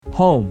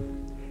Home.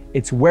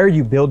 It's where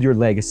you build your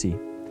legacy,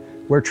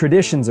 where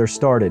traditions are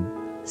started,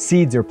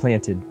 seeds are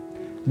planted,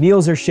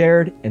 meals are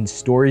shared, and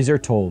stories are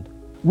told.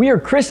 We are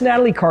Chris and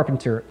Natalie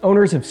Carpenter,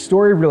 owners of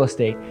Story Real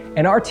Estate,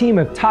 and our team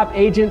of top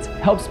agents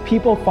helps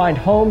people find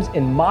homes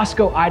in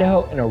Moscow,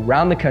 Idaho, and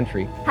around the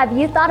country. Have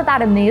you thought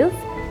about a move?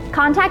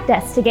 Contact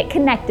us to get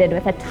connected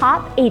with a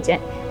top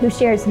agent who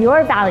shares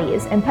your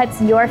values and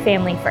puts your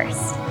family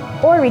first.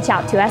 Or reach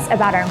out to us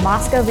about our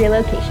Moscow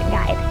relocation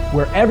guide.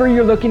 Wherever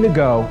you're looking to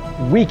go,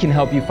 we can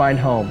help you find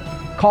home.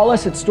 Call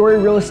us at Story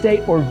Real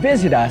Estate or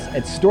visit us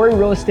at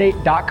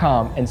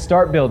storyrealestate.com and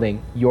start building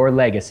your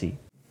legacy.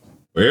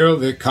 Well,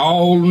 they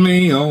called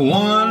me a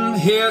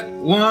one-hit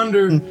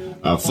wonder,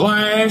 a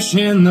flash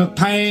in the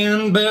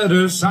pan,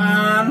 better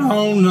sign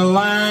on the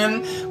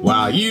line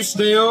while you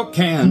still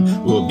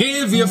can. We'll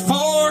give you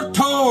 4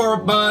 tour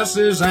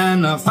buses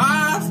and a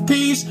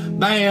 5-piece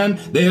band.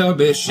 They'll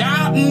be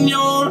shouting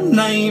your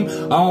name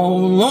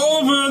all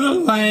over the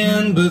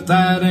land, but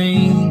that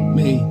ain't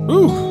me.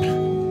 Ooh.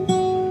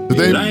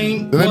 Did they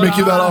make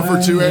you that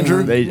offer too, Andrew?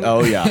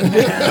 Oh, yeah.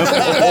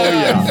 Oh,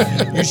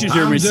 yeah. You should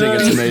hear me sing.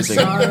 It's amazing.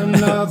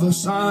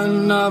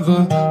 Son of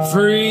a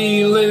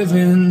free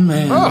living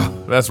man.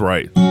 Oh, that's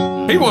right.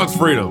 He wants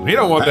freedom. He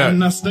don't want that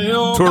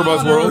tour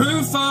bus world.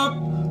 Roof up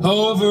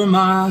over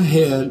my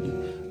head.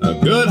 A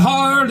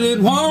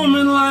good-hearted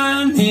woman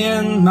lying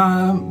in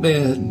my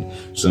bed.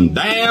 Some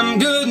damn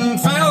good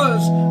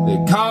fellas,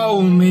 they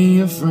call me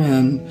a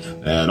friend.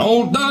 That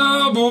old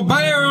double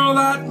barrel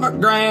that my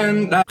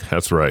granddad.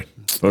 That's right.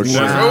 Oh,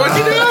 sure. What'd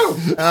you do?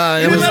 You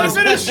didn't let him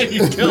finish.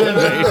 You killed me.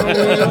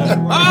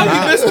 Oh,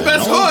 you missed the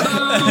best hook.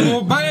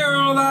 Double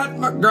barrel that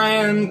my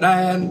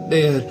granddad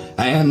did.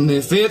 And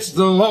if it's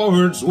the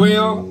Lord's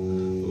will,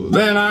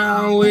 then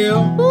I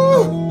will.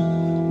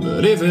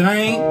 But if it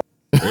ain't,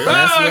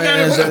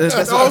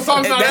 the whole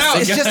song's not out.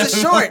 It's just a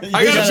short.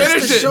 I gotta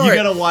finish it. You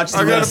gotta watch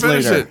the rest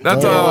later.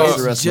 That's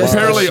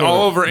apparently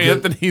Oliver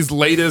Anthony's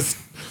latest.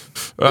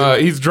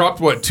 He's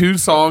dropped 2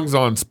 songs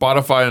on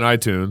Spotify and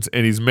iTunes,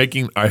 and he's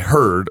making, I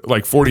heard,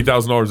 like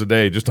 $40,000 a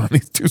day just on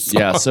these 2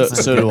 songs. Yeah,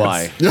 so do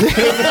I.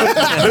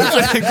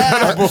 It's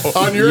incredible.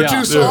 On your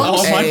 2 songs?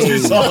 On my 2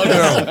 songs.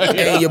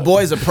 Hey, your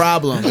boy's a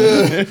problem.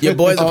 Your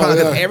boy's a problem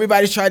because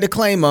everybody's tried to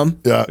claim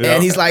him. Yeah.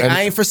 And he's like,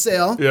 I ain't for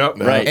sale. Yeah,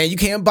 right. And you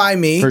can't buy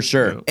me. For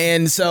sure.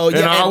 And so, and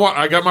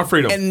I got my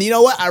freedom. And you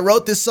know what? I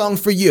wrote this song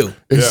for you.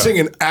 He's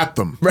singing at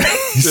them. Right?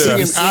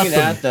 He's singing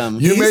at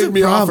them. You made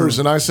me offers,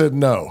 and I said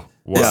no.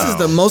 Wow. This is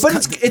the most. But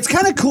it's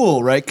kind of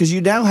cool, right? Because you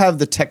now have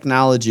the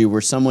technology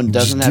where someone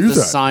doesn't have to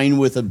sign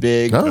with a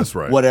big That's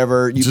right.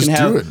 whatever. You Just can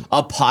do have it.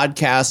 a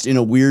podcast in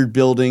a weird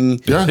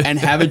building and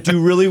have it do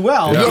really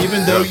well,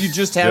 even though you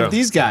just have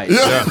these guys.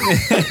 Yeah.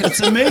 It's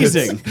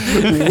amazing.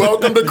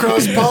 Welcome to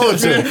Cross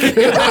Politics.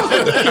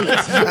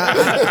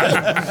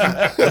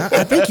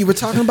 I think you were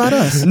talking about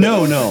us.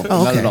 No,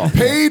 not at all.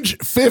 Page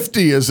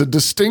 50 is a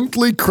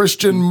distinctly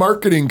Christian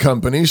marketing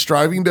company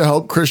striving to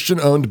help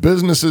Christian-owned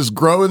businesses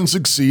grow and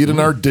succeed in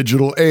our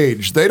digital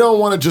age. They don't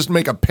want to just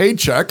make a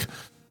paycheck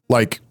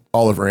like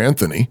Oliver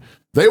Anthony.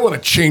 They want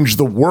to change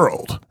the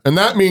world. And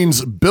that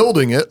means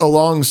building it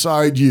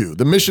alongside you.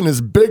 The mission is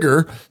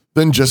bigger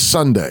than just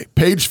Sunday.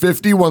 Page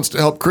 50 wants to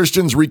help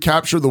Christians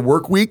recapture the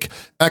work week,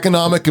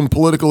 economic and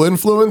political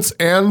influence,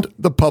 and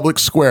the public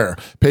square.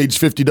 Page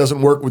 50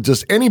 doesn't work with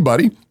just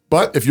anybody,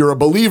 but if you're a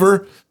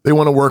believer, they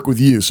want to work with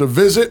you. So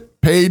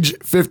visit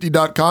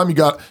page50.com. You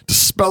got to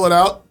spell it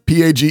out,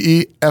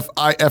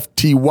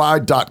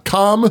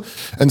 PAGEFIFTY.com,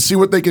 and see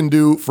what they can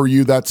do for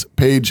you. That's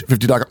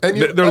page50.com.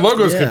 And Their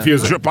logo is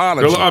confusing. I'm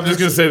just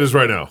going to say this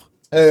right now.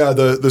 Hey,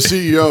 the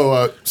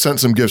CEO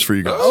sent some gifts for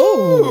you guys.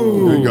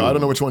 Oh. There you go. I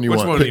don't know which one you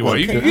want. Which one do you want?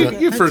 You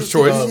can first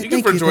choice. You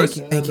can first choice.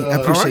 Thank you. I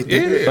appreciate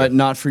that. But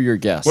not for your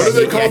guests. What do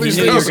they call these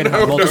things? You're gonna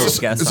have multiple Is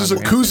guests this on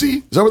a here. koozie?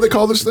 Is that what they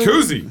call this thing?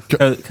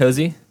 Koozie.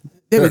 Cozy?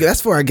 There we go.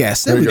 That's for our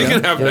guests. There we You go.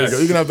 can have that.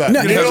 You can have that.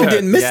 No, You you can have that.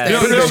 didn't miss Yeah.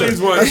 that. Bill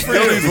needs one.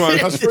 Bill needs one.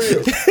 That's for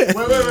you. Wait.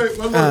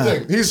 One more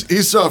thing.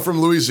 He's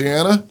from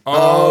Louisiana.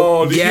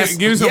 Oh, yes.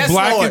 give you some Yes,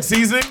 blackened Lord.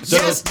 seasoning?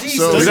 Yes,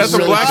 Jesus. Is that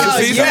some blackened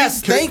seasoning?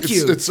 Yes, thank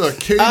you. It's a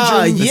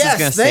Cajun.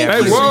 Yes, thank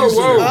Hey, you.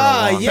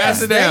 whoa. Yes,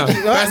 Pass it down. thank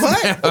you. Pass it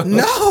What? down.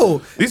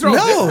 No. These are all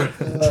no.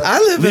 I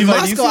live in Levi, do you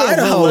Moscow, feel a little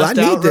Idaho. I left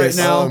need out this.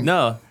 right now?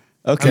 No.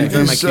 Okay. I'm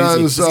doing my He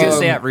koozie. It's says, going to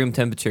stay at room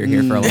temperature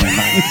here for a long time.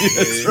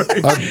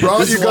 I brought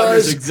This you one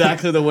is guys.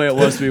 exactly the way it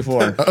was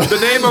before.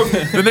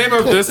 The name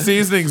of this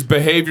seasoning's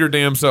Behave Your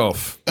Damn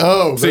Self.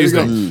 Oh, there you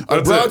go. Seasoning. I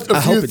That's brought it.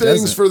 a few hope it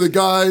things doesn't. for the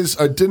guys.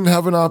 I didn't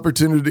have an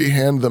opportunity to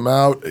hand them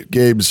out at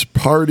Gabe's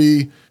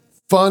party.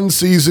 Fun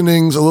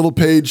seasonings, a little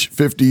page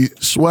 50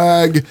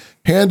 swag.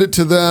 Hand it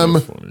to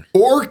them,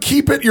 or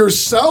keep it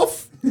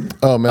yourself.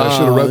 Oh man, I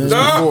should have read this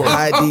before.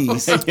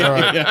 IDs. All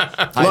right.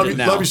 Hide it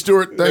now. Love you,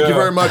 Stuart. Thank you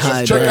very much.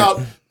 Hide Check it. out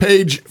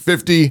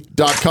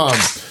page50.com.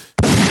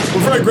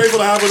 We're very grateful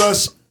to have with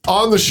us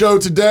on the show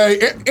today.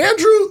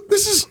 Andrew,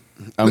 this is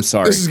I'm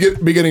sorry. This is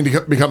beginning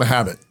to become a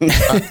habit. I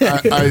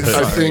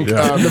think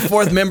The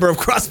fourth member of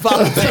Cross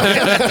Politics.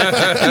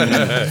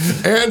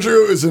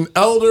 Andrew is an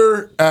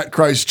elder at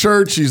Christ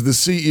Church. He's the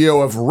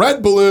CEO of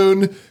Red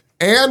Balloon.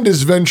 and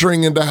is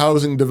venturing into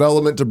housing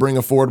development to bring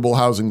affordable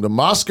housing to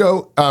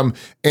Moscow.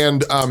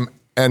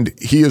 And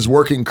he is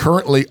working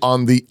currently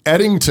on the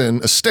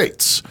Edington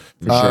Estates,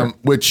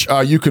 which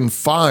you can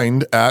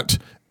find at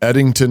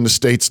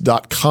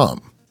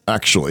eddingtonestates.com.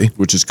 Actually,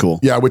 which is cool.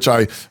 Yeah, which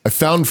I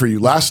found for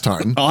you last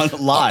time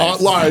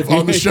live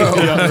on the show.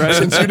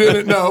 Since you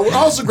didn't know, we're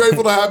also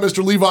grateful to have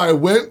Mr. Levi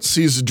Wintz.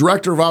 He's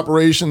director of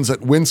operations at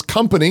Wintz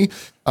Company,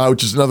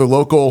 which is another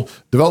local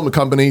development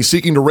company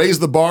seeking to raise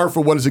the bar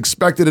for what is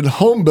expected in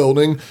home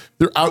building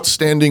through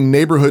outstanding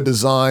neighborhood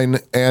design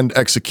and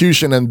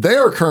execution. And they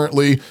are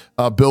currently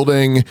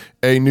building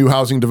a new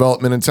housing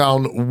development in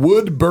town,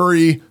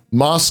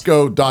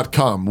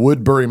 WoodburyMoscow.com.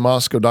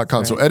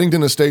 WoodburyMoscow.com. So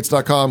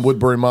EddingtonEstates.com,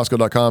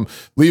 WoodburyMoscow.com.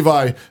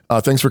 Levi,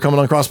 thanks for coming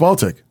on Cross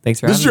Politic.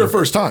 Thanks for having me. This is your me.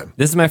 first time.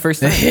 This is my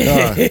first time.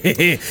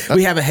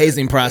 We have a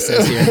hazing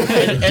process here.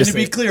 And to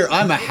be clear,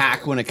 I'm a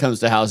hack when it comes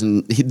to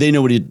housing. They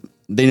know what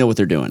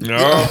they're doing.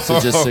 So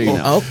just so you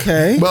know.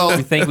 Okay. Well,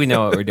 We think we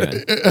know what we're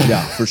doing.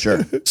 Yeah, for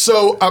sure.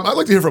 So I'd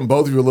like to hear from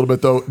both of you a little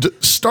bit, though.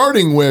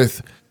 Starting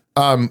with,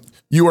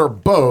 you are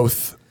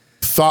both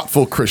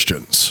thoughtful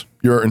Christians.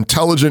 You're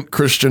intelligent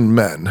Christian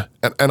men.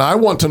 And I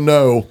want to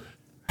know,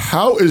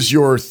 how is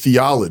your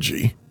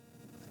theology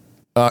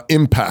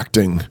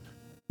impacting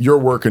your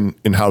work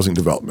in housing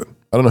development?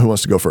 I don't know who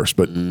wants to go first,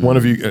 but one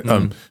of you,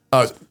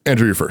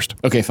 Andrew, you're first.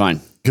 Okay,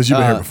 fine. Because you've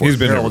been here before. He's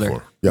been here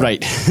before. Yeah.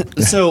 Right.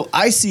 So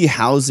I see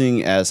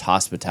housing as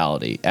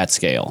hospitality at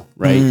scale,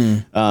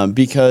 right?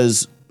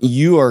 Because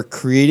you are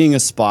creating a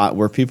spot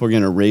where people are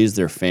going to raise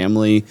their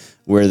family,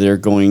 where they're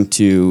going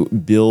to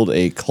build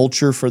a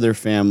culture for their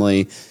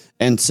family.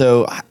 And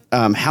so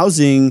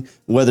housing,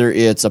 whether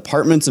it's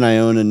apartments, and I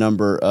own a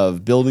number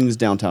of buildings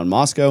downtown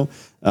Moscow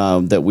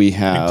that we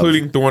have.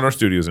 Including the one our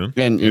studio's in.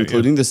 And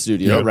including the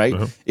studio, Yep, right?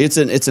 It's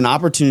an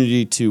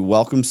opportunity to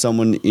welcome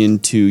someone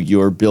into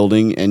your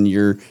building, and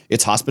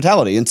it's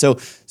hospitality. And so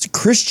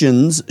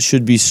Christians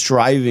should be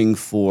striving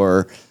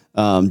for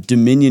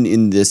dominion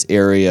in this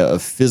area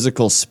of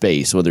physical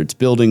space, whether it's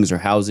buildings or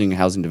housing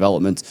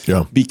developments,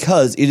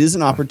 because it is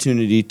an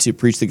opportunity to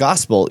preach the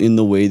gospel in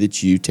the way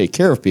that you take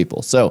care of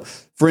people. So,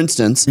 for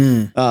instance,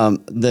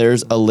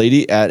 there's a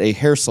lady at a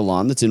hair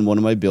salon that's in one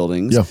of my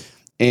buildings,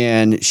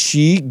 and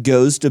she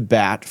goes to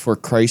bat for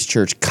Christ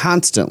Church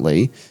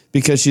constantly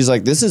because she's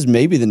like, this is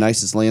maybe the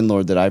nicest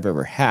landlord that I've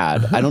ever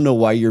had. I don't know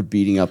why you're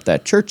beating up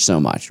that church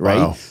so much, right?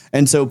 Wow.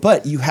 And so,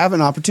 but you have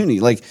an opportunity.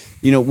 Like,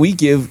 we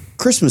give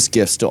Christmas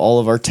gifts to all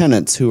of our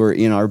tenants who are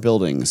in our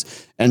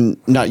buildings. And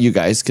not you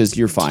guys, because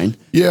you're fine.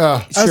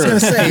 Yeah. I was going to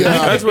say,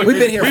 we've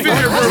been here for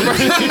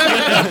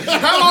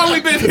How long have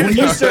we been here? When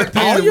you start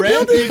paying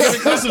rent, you get a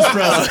Christmas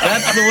present.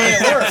 That's the way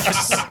it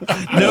works.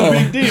 No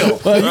big deal.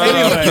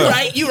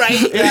 Anyway. You're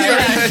right. We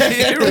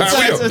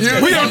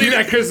don't need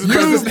that Christmas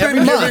You've present.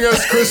 been giving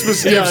us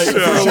Christmas gifts for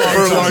a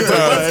long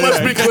time.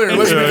 Let's be clear.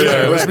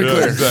 Let's be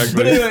clear. Exactly.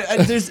 But anyway,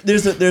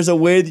 there's a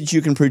way that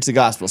you can preach the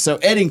gospel. So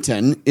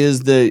Edington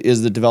is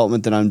the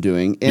development that I'm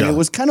doing, and it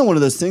was kind of one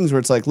of those things where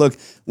it's like, look,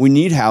 we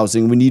need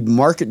housing, we need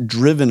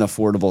market-driven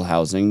affordable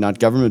housing, not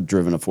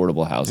government-driven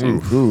affordable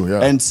housing.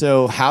 And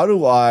so, how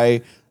do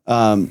I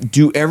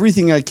do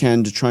everything I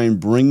can to try and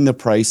bring the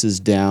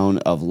prices down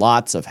of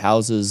lots of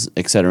houses,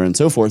 et cetera, and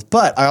so forth?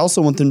 But I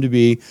also want them to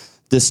be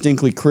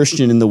distinctly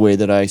Christian in the way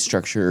that I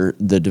structure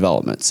the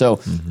development.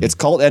 So it's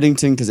called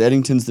Edington because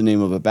Edington's the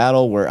name of a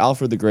battle where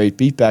Alfred the Great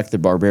beat back the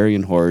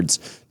barbarian hordes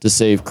to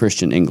save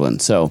Christian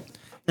England. So,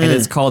 And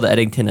it's called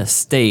Edington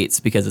Estates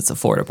because it's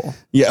affordable.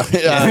 no.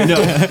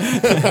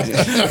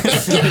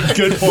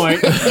 Good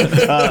point.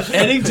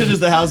 Eddington is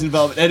the housing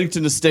development.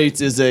 Eddington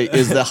Estates is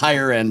the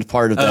higher end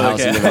part of the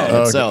housing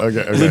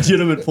development.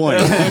 Legitimate point.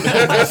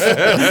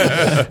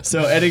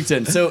 So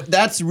Edington. So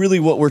that's really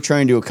what we're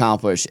trying to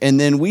accomplish. And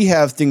then we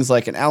have things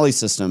like an alley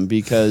system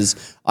because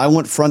I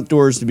want front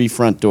doors to be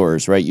front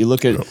doors, right? You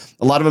look at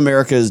a lot of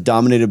America is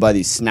dominated by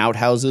these snout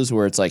houses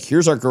where it's like,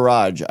 here's our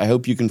garage. I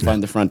hope you can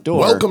find the front door.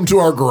 Welcome to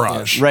our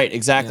garage. Right,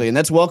 exactly. And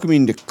that's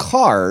welcoming to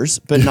cars,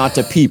 but not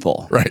to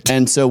people. Right.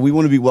 And so we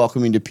want to be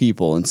welcoming to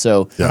people. And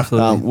so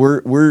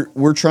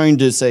we're trying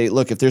to say,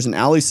 look, if there's an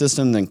alley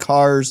system, then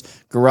cars,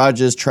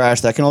 garages,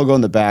 trash, that can all go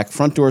in the back.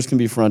 Front doors can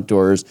be front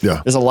doors.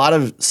 Yeah. There's a lot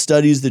of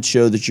studies that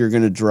show that you're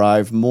going to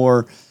drive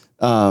more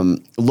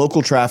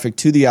local traffic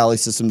to the alley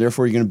system.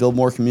 Therefore, you're going to build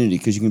more community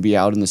because you can be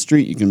out in the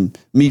street. You can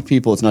meet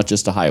people. It's not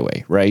just a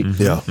highway, right?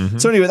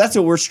 So anyway, that's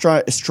what we're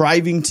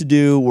striving to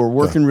do. We're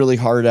working really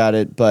hard at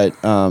it. But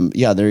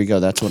there you go.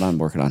 That's what I'm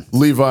working on.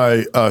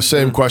 Levi,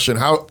 same question.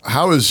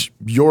 How is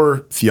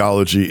your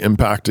theology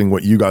impacting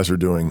what you guys are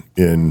doing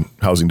in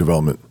housing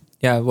development?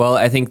 Yeah, well,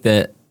 I think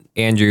that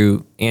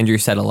Andrew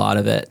said a lot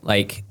of it.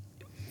 Like,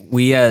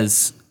 we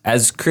as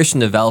Christian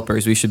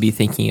developers, we should be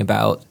thinking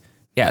about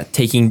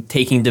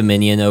taking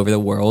dominion over the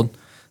world,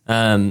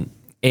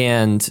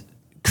 and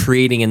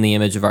creating in the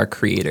image of our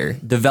Creator.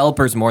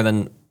 Developers more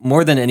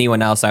than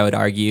anyone else, I would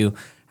argue,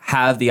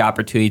 have the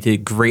opportunity to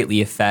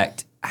greatly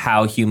affect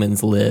how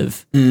humans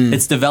live.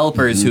 It's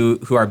developers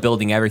who are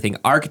building everything.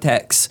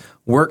 Architects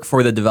work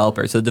for the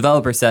developer. So the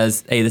developer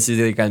says, hey, this is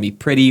either going to be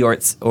pretty or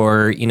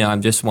I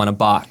just want a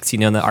box,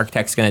 and the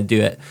architect's going to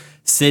do it.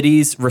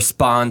 Cities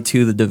respond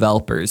to the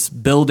developers.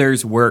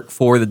 Builders work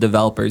for the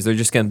developers. They're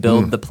just going to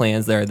build the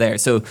plans that are there.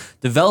 So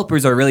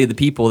developers are really the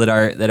people that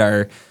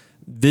are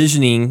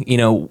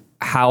visioning,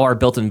 how our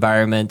built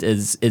environment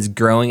is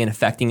growing and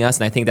affecting us.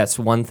 And I think that's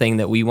one thing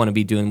that we want to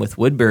be doing with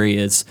Woodbury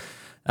is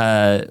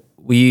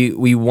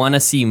we want to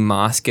see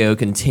Moscow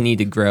continue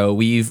to grow.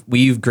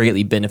 We've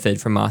greatly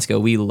benefited from Moscow.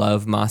 We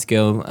love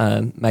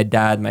Moscow. My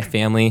dad, my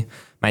family,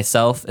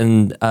 myself,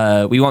 and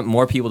we want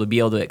more people to be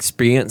able to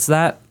experience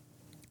that.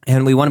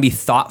 And we want to be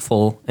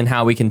thoughtful in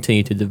how we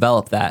continue to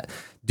develop that,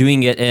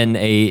 doing it in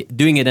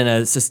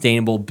a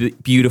sustainable,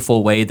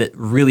 beautiful way that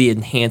really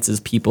enhances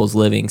people's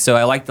living. So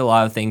I liked a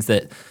lot of things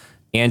that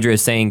Andrew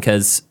is saying,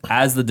 because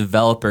as the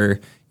developer,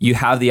 you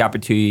have the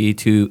opportunity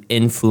to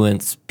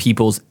influence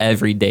people's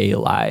everyday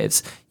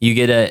lives. You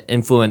get to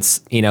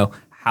influence,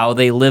 how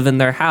they live in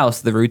their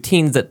house, the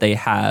routines that they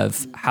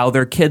have, how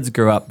their kids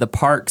grow up, the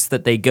parks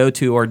that they go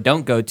to or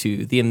don't go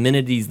to, the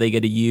amenities they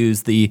get to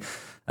use, the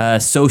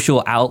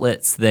social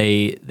outlets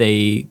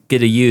they get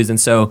to use. And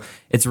so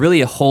it's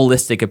really a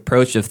holistic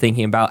approach of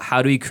thinking about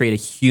how do we create a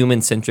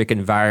human-centric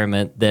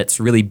environment that's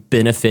really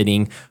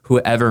benefiting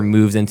whoever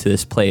moves into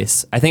this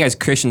place. I think as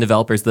Christian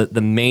developers,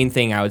 the main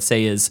thing I would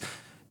say is,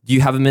 do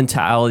you have a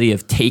mentality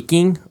of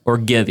taking or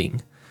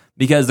giving?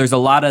 Because there's a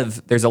lot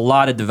of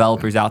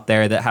developers out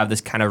there that have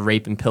this kind of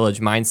rape and pillage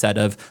mindset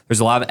of there's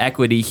a lot of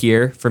equity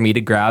here for me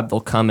to grab. They'll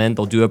come in,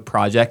 they'll do a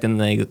project,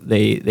 and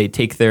they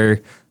take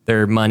their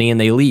money and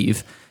they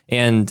leave.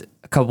 And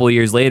a couple of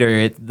years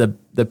later,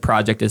 the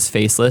project is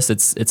faceless.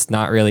 It's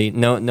not really,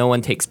 no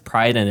one takes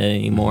pride in it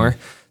anymore.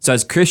 So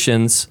as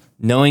Christians,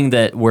 knowing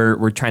that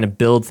we're trying to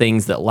build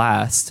things that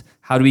last,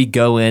 how do we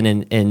go in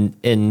and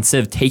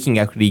instead of taking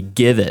equity,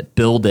 give it,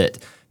 build it,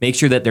 make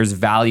sure that there's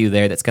value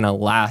there that's going to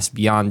last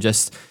beyond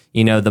just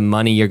the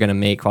money you're going to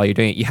make while you're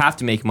doing it. You have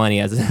to make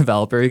money as a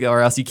developer, or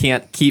else you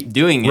can't keep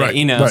doing it.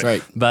 Right.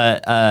 Right.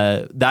 But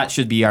that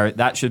should be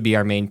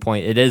our main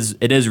point. It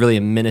is really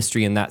a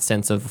ministry in that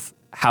sense of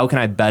how can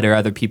I better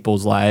other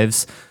people's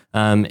lives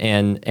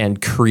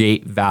and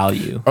create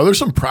value. Are there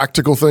some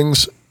practical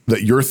things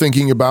that you're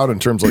thinking about in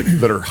terms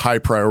that are high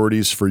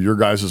priorities for your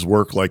guys'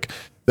 work, like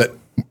that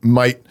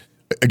might,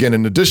 again,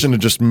 in addition to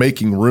just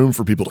making room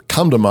for people to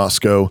come to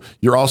Moscow,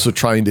 you're also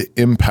trying to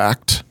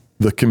impact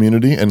the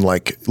community and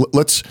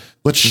let's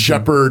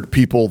shepherd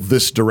people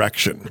this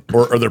direction?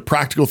 Or are there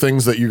practical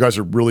things that you guys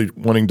are really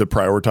wanting to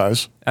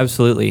prioritize?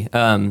 Absolutely.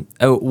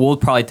 We'll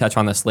probably touch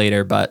on this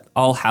later, but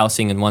all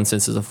housing in one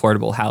sense is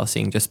affordable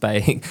housing just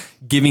by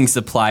giving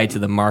supply to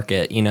the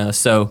market,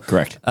 So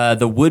correct.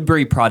 The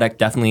Woodbury product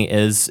definitely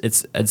is,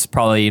 it's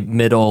probably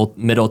middle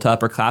to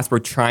upper class. We're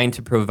trying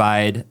to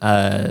provide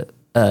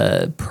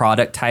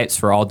product types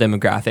for all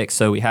demographics.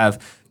 So we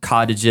have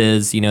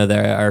cottages,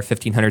 there are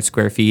 1,500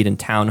 square feet, and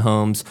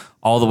townhomes,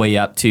 all the way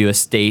up to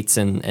estates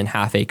and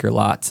half-acre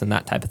lots and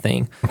that type of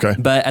thing. Okay.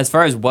 But as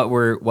far as what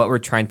we're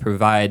trying to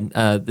provide,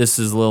 this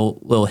is a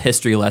little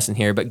history lesson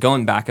here. But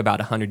going back about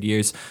 100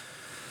 years.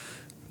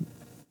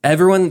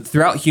 Everyone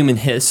throughout human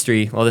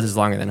history, well, this is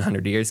longer than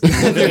 100 years. We're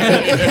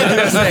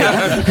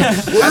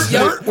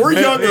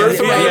young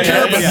Earth around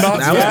here, but not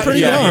that was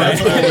pretty long.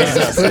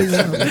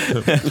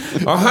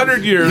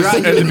 100 years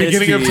at the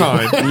beginning of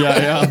time.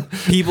 Yeah.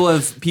 People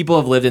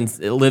have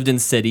lived in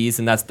cities,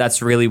 and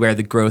that's really where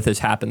the growth has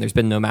happened. There's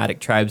been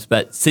nomadic tribes,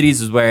 but cities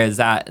is where it's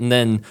at. And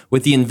then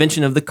with the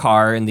invention of the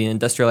car and the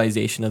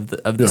industrialization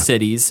of the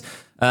cities,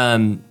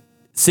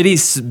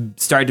 cities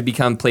started to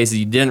become places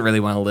you didn't really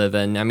want to live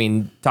in. I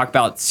mean, talk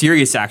about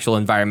serious actual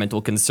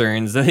environmental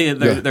concerns.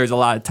 There's a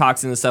lot of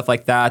toxins and stuff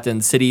like that,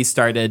 and cities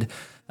started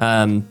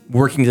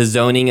working to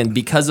zoning, and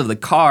because of the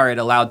car, it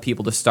allowed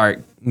people to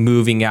start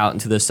moving out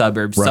into the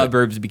suburbs. Right.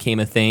 Suburbs became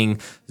a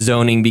thing.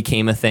 Zoning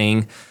became a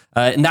thing.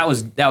 And that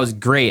was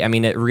great. I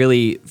mean, it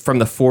really, from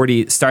the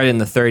 40s, started in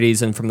the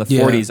 30s, and from the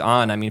 40s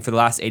on, I mean, for the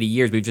last 80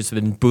 years, we've just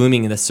been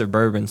booming in the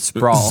suburban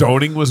sprawl.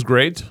 Zoning was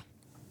great.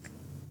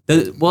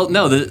 There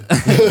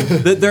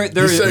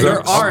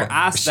are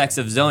aspects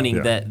of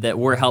zoning that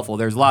were helpful.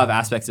 There's a lot of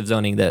aspects of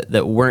zoning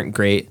that weren't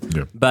great.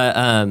 Yeah. But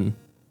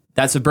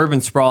that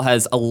suburban sprawl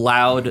has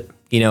allowed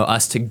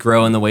us to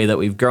grow in the way that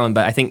we've grown.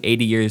 But I think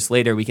 80 years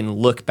later, we can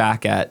look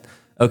back at,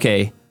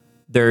 okay,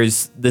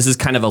 this is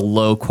kind of a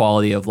low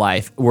quality of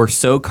life. We're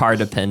so car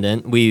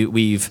dependent.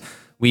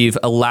 We've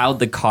allowed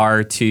the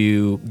car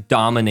to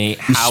dominate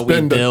how we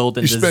build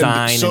and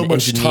design and engineer. You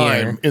spend so much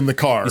time in the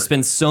car. You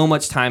spend so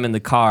much time in the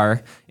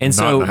car, and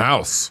Not in the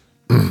house.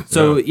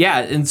 So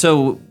and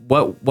so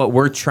what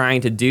we're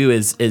trying to do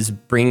is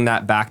bring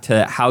that back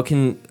to how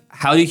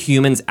do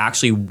humans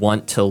actually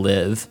want to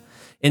live?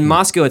 In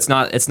Moscow, it's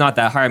not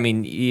that hard. I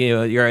mean,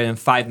 you're in a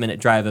 5-minute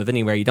drive of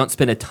anywhere. You don't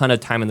spend a ton of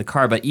time in the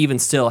car, but even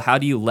still, how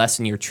do you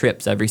lessen your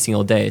trips every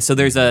single day? So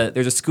there's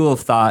a school of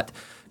thought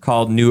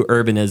called New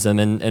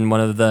Urbanism, and one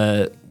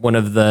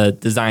of the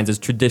designs is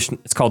tradition.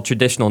 It's called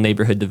traditional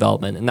neighborhood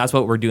development, and that's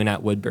what we're doing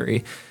at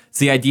Woodbury. It's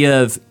the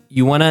idea of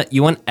you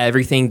want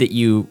everything that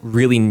you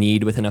really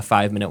need within a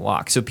 5-minute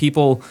walk. So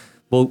people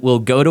will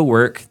go to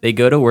work. They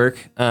go to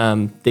work.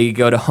 They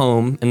go to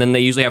home, and then they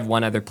usually have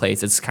one other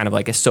place. It's kind of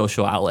like a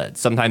social outlet.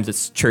 Sometimes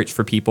it's church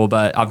for people,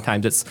 but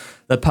oftentimes it's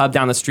the pub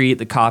down the street,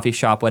 the coffee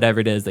shop, whatever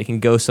it is. They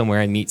can go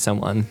somewhere and meet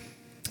someone.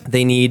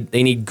 They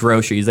need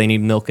groceries. They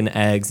need milk and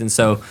eggs, and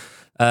so.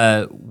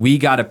 We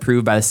got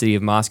approved by the city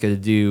of Moscow to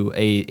do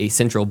a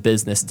central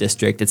business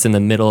district. It's in the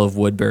middle of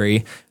Woodbury.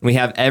 And we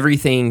have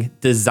everything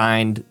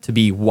designed to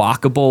be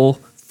walkable,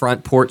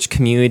 front porch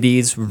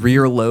communities,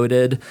 rear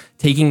loaded,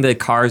 taking the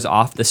cars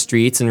off the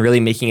streets and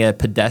really making a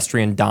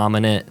pedestrian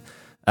dominant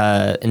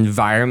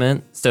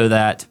environment so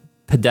that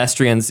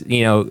pedestrians,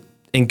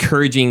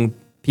 encouraging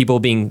people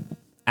being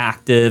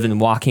active and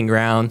walking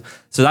around.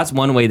 So that's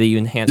one way that you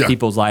enhance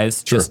people's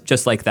lives,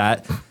 just like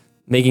that.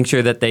 Making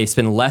sure that they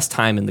spend less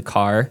time in the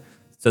car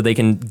so they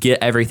can get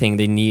everything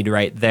they need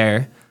right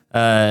there.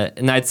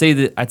 And I'd say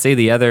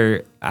the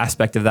other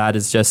aspect of that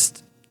is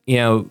just,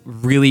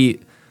 really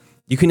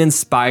you can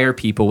inspire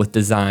people with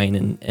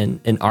design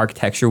and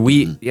architecture.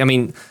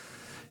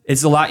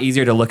 It's a lot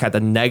easier to look at the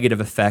negative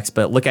effects,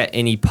 but look at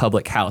any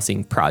public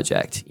housing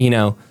project.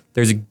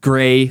 There's a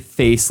gray,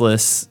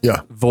 faceless,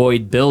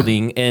 void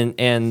building, and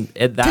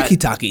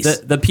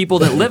that the people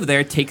that live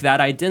there take that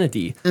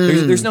identity.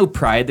 There's no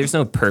pride, there's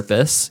no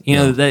purpose.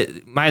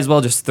 They might as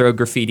well just throw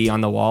graffiti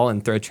on the wall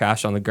and throw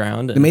trash on the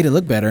ground. It made it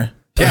look better.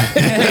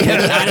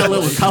 Add a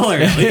little color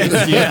at least.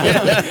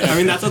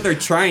 That's what they're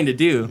trying to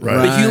do.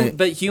 Right.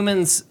 But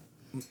humans,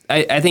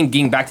 I think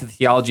getting back to the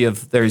theology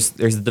of there's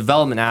the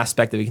development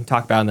aspect that we can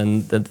talk about, and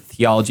then the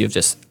theology of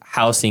just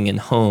housing and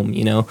home.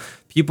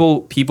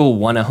 People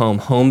want a home.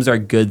 Homes are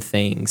good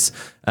things,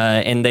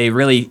 and they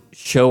really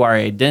show our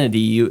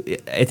identity.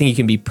 I think you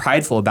can be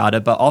prideful about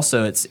it, but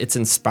also it's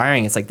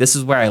inspiring. It's like, this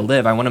is where I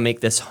live. I want to make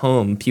this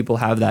home. People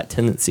have that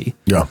tendency.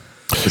 Yeah.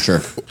 For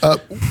sure.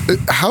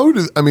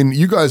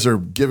 You guys are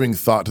giving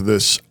thought to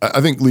this.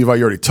 I think, Levi,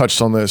 you already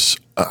touched on this.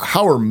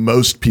 How are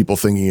most people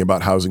thinking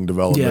about housing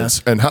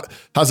developments? And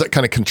how's that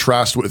kind of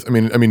contrast with,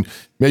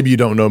 maybe you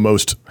don't know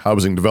most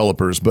housing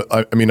developers, but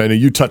I know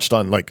you touched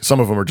on, like, some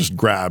of them are just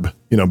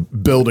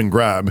build and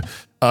grab.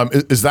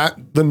 Is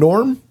that the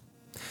norm?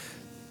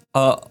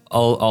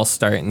 I'll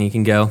start and you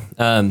can go.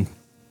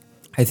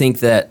 I think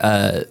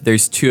that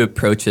there's two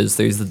approaches.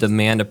 There's the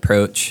demand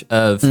approach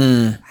of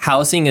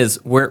housing is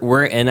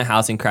we're in a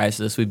housing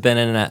crisis. We've been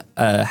in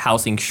a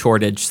housing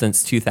shortage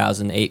since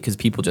 2008 because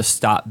people just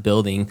stopped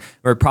building.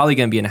 We're probably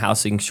going to be in a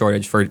housing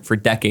shortage for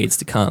decades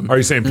to come. Are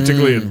you saying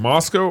particularly in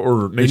Moscow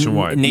or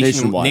nationwide?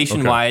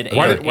 Nationwide. Okay.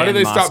 Why did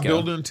they Moscow. stop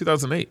building in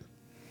 2008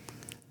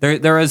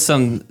 There was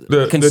some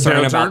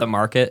concern about the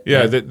market.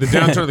 Yeah, the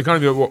downturn of the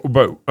economy.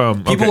 But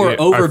people were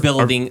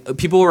overbuilding.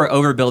 People were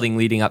overbuilding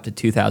leading up to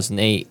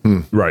 2008.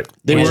 Right,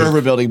 they were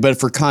overbuilding. But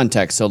for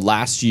context, so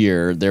last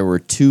year there were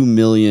 2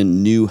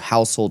 million new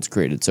households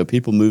created. So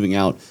people moving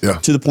out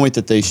to the point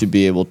that they should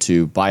be able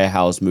to buy a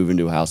house, move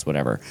into a house,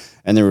 whatever.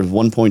 And there was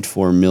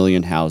 1.4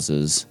 million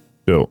houses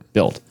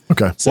built.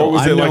 Okay, so what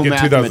was it like in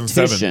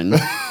 2007?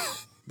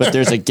 But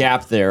there's a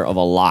gap there of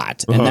a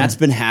lot. And that's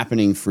been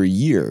happening for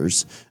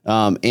years.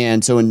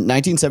 And so in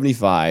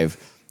 1975,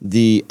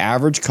 the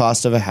average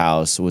cost of a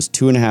house was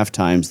 2.5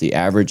 times the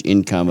average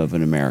income of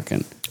an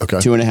American. Okay.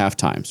 2.5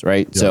 times,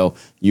 right? Yep. So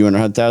you earn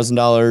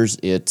 $100,000,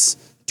 it's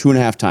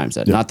 2.5 times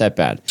that. Yep. Not that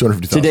bad.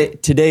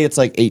 Today it's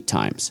like 8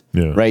 times,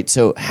 right?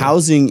 So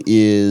housing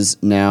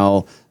is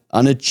now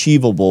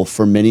unachievable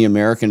for many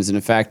Americans. And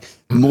in fact,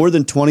 more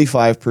than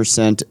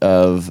 25%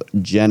 of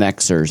Gen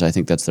Xers, I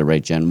think that's the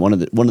right gen, one of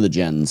the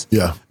gens.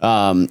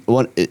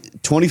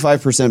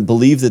 25%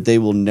 believe that they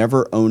will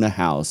never own a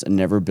house and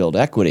never build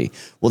equity.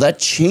 Well, that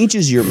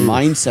changes your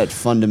mindset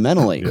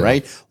fundamentally,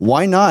 right?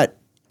 Why not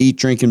eat,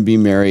 drink, and be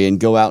merry and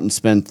go out and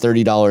spend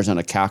 $30 on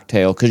a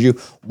cocktail? Because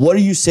what are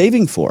you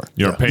saving for?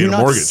 You're paying You're a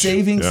not mortgage.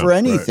 saving for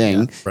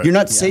anything. Right. You're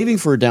not saving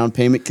for a down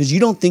payment because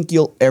you don't think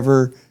you'll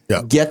ever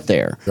get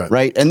there,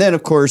 right? And then,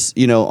 of course,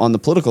 on the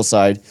political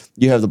side,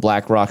 you have the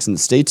Black Rocks and the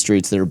State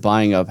Streets that are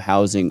buying up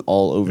housing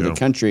all over the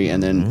country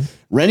and then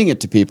renting it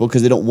to people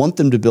because they don't want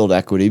them to build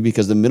equity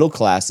because the middle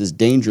class is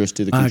dangerous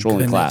to the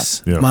controlling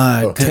class.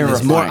 My goodness.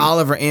 Terrifying. More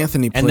Oliver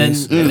Anthony,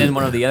 please. And then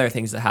one of the other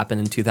things that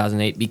happened in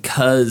 2008,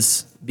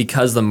 because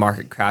the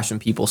market crashed and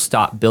people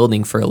stopped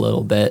building for a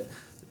little bit,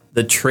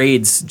 the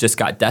trades just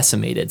got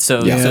decimated.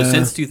 So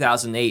since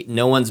 2008,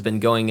 no one's been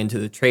going into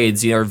the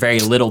trades. Very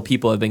little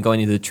people have been going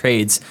into the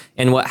trades.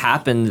 And what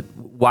happened,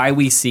 one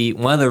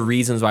of the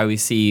reasons why we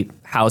see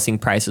housing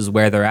prices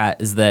where they're at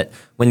is that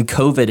when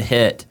COVID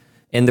hit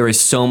and there was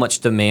so much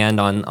demand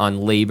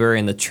on labor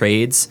in the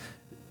trades,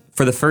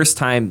 for the first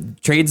time,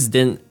 trades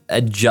didn't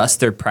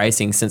adjust their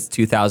pricing since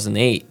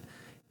 2008.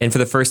 And for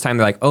the first time,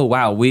 they're like, "Oh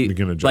wow, we're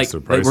going to adjust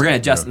their pricing. We're going to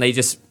adjust," and they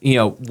just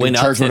went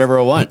up, charge whatever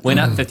I want, went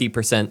up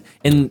 50%.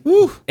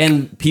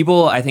 And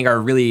people, I think, are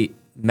really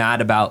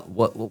mad about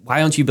why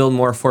don't you build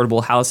more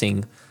affordable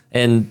housing?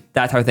 And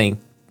that's our thing.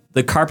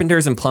 The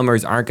carpenters and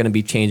plumbers aren't going to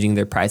be changing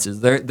their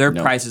prices. Their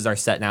prices are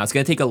set now. It's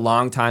going to take a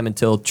long time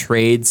until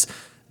trades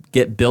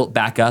get built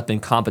back up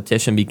and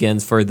competition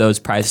begins for those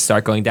prices to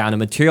start going down. And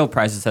material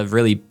prices have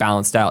really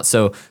balanced out.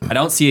 So I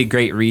don't see a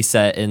great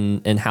reset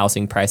in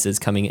housing prices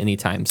coming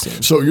anytime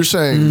soon. So you're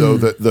saying, though,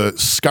 that the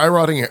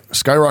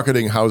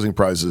skyrocketing housing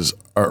prices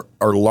are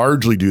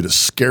largely due to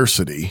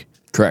scarcity.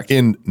 Correct.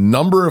 In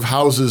number of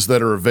houses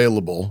that are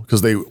available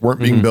because they weren't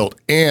being built,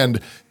 and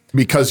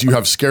because you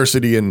have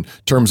scarcity in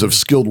terms of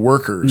skilled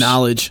workers.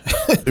 Knowledge.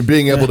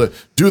 Being able to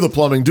do the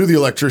plumbing, do the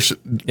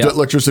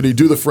electricity,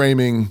 do the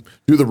framing,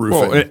 do the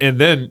roofing. Well, and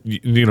then,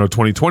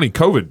 2020,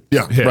 COVID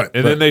hit. Right,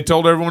 and then they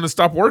told everyone to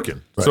stop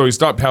working. Right. So he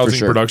stopped housing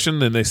production,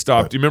 then they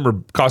stopped. You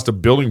remember cost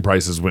of building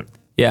prices went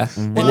Yeah.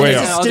 way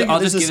up.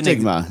 There's a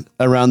stigma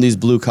around these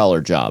blue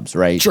collar jobs,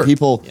 right? Sure.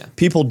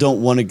 People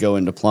don't want to go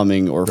into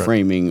plumbing or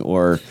framing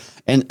or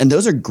and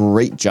those are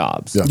great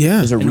jobs.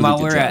 Yeah. Those are And really while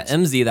good we're jobs. at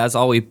MZ,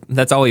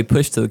 that's all we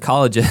pushed to the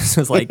colleges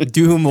was like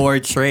do more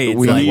trades.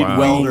 We like, need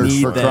welders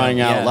need for them.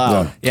 crying out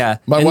loud. Yeah.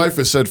 My And- wife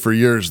has said for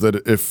years that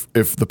if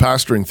the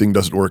pastoring thing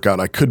doesn't work out,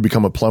 I could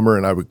become a plumber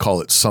and I would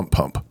call it sump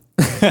pump.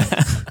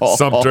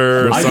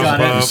 Sumter, I sump got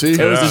it. pump. See? It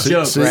was a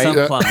joke, See? right?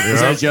 Yeah. Plumb. Is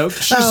that a joke?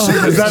 She's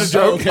serious. Is that a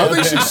joke? I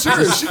think she's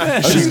serious.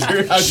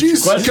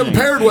 She's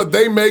compared what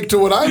they make to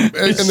what I'm,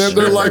 and then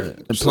they're like,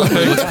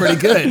 Looks pretty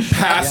good.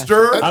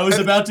 Pastor. I was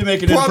about to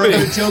make an Plumbing.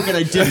 inappropriate joke and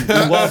I didn't.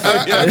 Well,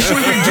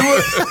 actually,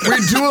 we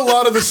do a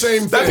lot of the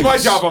same things. That's my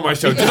job on my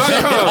show. Do not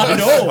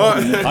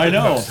come. I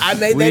know. I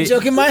made that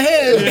joke in my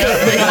head.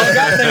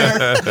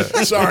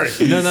 Sorry.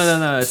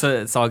 No.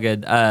 It's all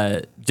good.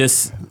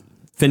 Just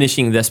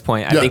finishing this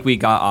point, I think we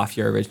got off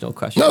your original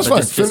question. No, it's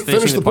but fine. Just Finish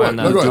finishing the point. on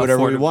No, go ahead. Do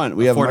whatever we want.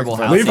 We have affordable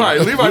microphones.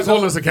 housing. Levi's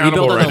holding us We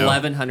accountable built right an now.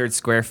 1,100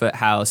 square foot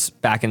house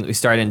we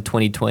started in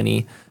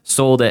 2020,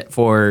 sold it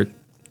for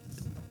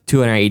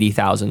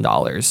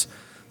 $280,000.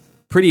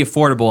 Pretty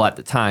affordable at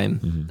the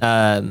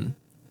time.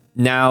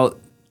 Now,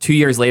 2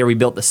 years later, we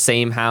built the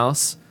same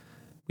house.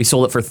 We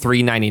sold it for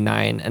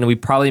 $399, and we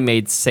probably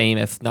made same,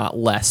 if not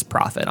less,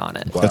 profit on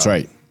it. That's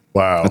right.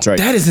 Wow. That's right.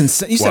 That is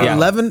insane. You said Wow.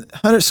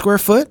 1,100 square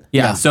foot?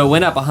 Yeah, so it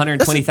went up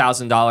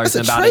 $120,000 in that's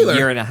a about trailer. a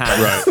year and a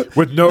half.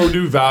 With no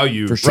new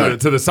value sure.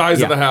 to the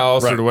size of the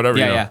house or whatever.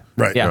 Yeah.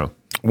 Right. Yeah.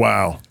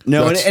 Wow.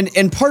 No, That's-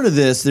 and part of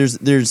this,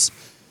 there's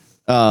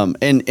and I'm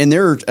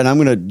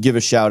going to give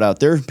a shout out.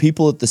 There are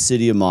people at the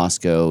city of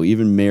Moscow,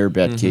 even Mayor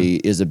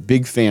Betke is a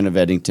big fan of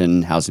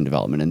Edington housing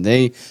development, and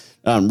they,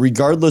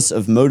 regardless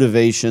of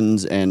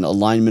motivations and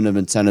alignment of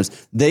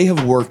incentives, they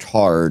have worked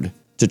hard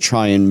to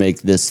try and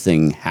make this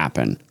thing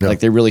happen.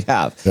 Like they really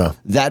have. Yeah.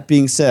 That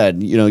being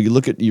said,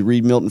 you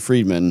read Milton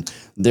Friedman,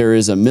 there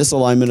is a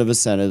misalignment of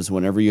incentives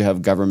whenever you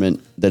have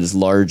government that is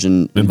large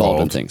and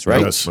involved in things,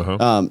 right? Yes.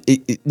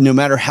 No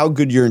matter how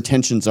good your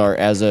intentions are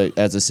as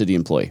a city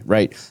employee,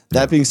 right?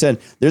 That being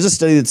said, there's a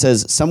study that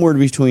says somewhere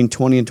between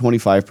 20 and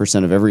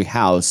 25% of every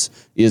house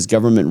is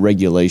government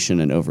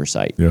regulation and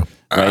oversight. Yeah.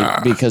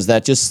 Right? Because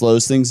that just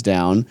slows things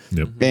down.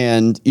 Yep.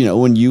 And,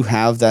 when you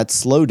have that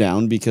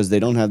slowdown because they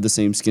don't have the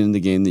same skin in the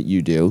game that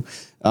you do,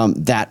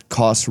 that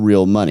costs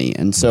real money.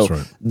 And so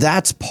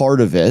that's part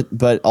of it.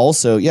 But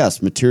also,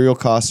 yes, material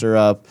costs are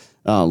up,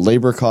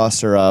 labor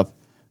costs are up.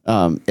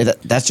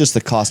 That's just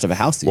the cost of a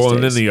house these days. Well,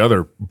 and then the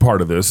other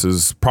part of this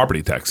is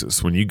property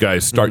taxes. When you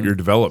guys start your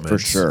development, For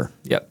sure.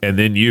 Yep. and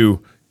then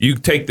you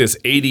take this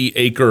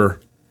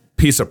 80-acre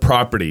piece of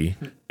property,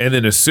 and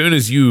then as soon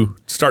as you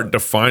start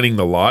defining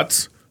the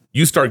lots,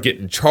 you start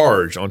getting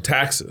charged on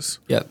taxes.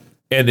 Yep.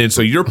 And then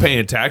so you're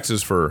paying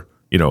taxes for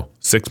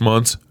 6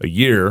 months, a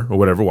year, or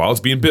whatever while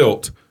it's being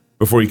built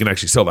before you can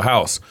actually sell the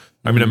house.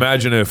 I mean,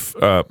 imagine if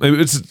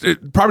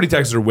property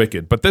taxes are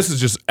wicked, but this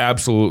is just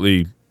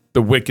absolutely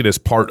the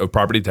wickedest part of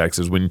property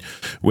taxes. When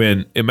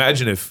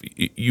imagine if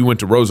you went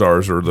to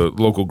Rosar's or the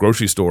local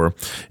grocery store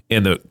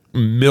and the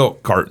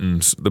milk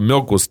cartons, the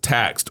milk was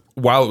taxed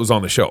while it was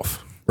on the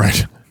shelf.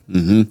 Right.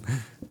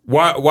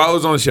 While it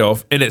was on the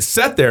shelf, and it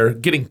sat there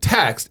getting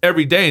taxed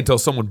every day until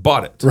someone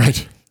bought it.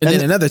 Right. And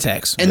then another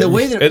tax. And the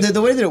way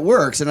that it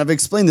works, and I've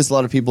explained this, a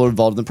lot of people are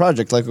involved in the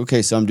project. Like,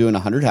 okay, so I'm doing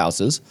 100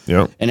 houses,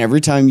 and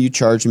every time you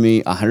charge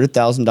me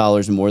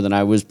 $100,000 more than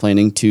I was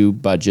planning to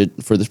budget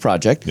for this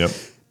project,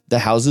 the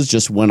houses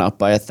just went up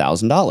by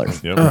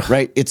 $1,000.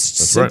 Right? It's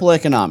simple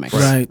economics.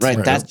 Right.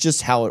 That's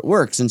just how it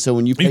works. And so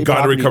when you pay You got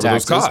to property recover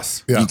taxes, those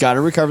costs. you got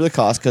to recover the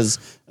costs because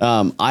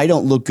I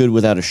don't look good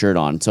without a shirt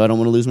on, so I don't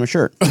want to lose my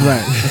shirt.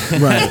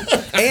 Right.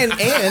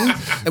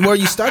 And where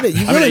you started,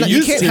 you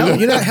can't help.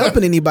 You're not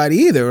helping anybody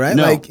either, right?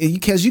 No. Like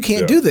because you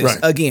can't do this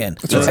again.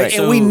 right.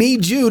 And we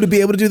need you to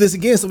be able to do this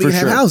again, so we can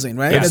have housing,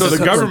 right? And so That's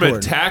the government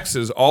important.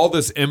 taxes all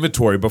this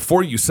inventory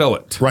before you sell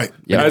it. Right.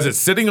 Yeah. As it's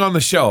sitting on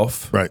the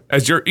shelf. Right.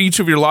 As each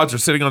of your lots are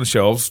sitting on the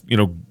shelves,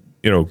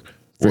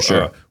 For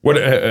sure.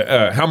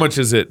 How much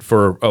is it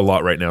for a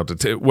lot right now?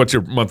 What's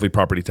your monthly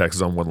property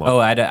taxes on one lot? Oh,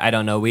 I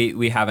don't know.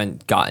 We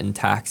haven't gotten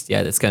taxed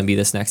yet. It's going to be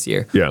this next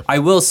year. Yeah. I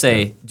will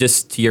say,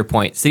 just to your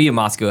point, City of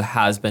Moscow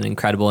has been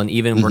incredible. And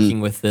even working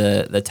with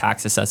the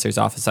tax assessor's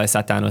office, I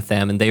sat down with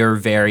them and they were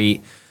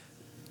very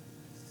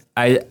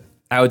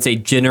I would say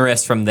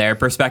generous from their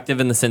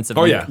perspective in the sense of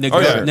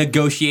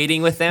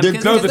negotiating with them.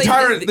 The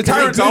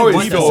tyrants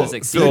always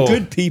they're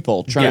good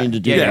people trying to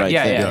do the right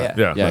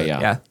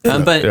thing. Yeah.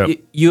 But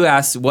you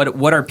asked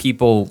what are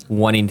people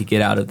wanting to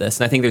get out of this,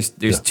 and I think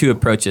there's two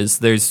approaches.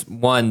 There's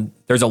one.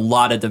 There's a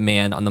lot of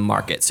demand on the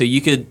market, so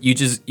you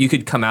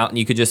could come out and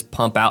you could just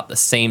pump out the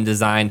same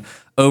design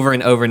over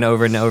and over and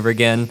over and over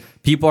again.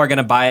 People are going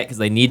to buy it because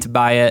they need to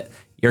buy it.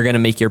 You're going to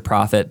make your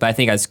profit. But I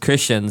think as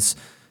Christians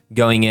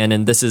going in,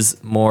 and this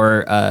is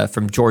more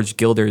from George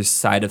Gilder's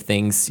side of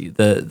things,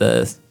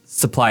 the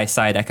supply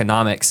side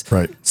economics.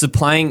 Right.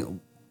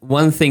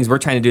 One of the things we're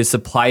trying to do is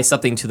supply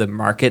something to the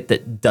market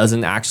that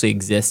doesn't actually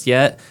exist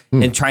yet,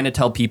 and trying to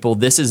tell people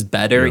this is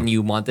better and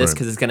you want this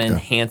because it's going to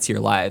enhance your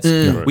lives.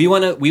 We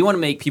want to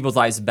make people's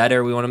lives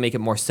better. We want to make it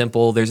more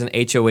simple. There's an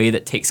HOA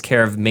that takes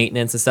care of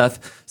maintenance and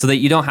stuff, so that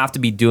you don't have to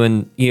be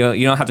doing, you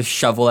don't have to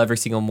shovel every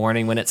single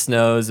morning when it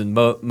snows and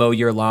mow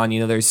your lawn.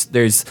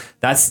 There's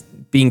that's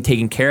being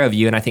taken care of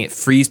you, and I think it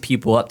frees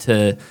people up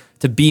to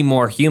be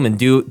more human,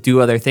 do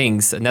other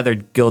things. Another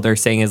Gilder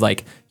saying is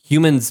like,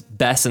 humans'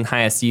 best and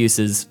highest use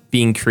is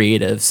being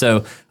creative.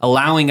 So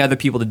allowing other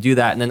people to do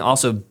that, and then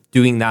also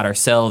doing that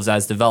ourselves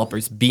as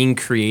developers, being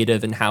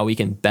creative in how we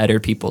can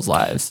better people's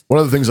lives. One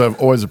of the things I've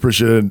always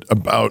appreciated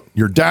about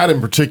your dad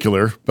in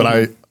particular, but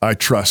I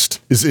trust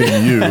is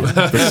in you,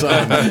 the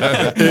son,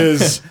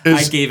 is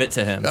I gave it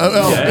to him.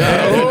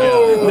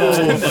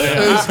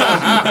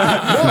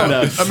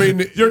 I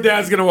mean, your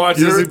dad's gonna watch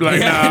this and be like,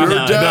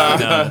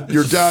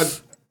 your dad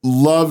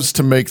loves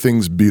to make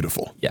things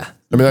beautiful. Yeah.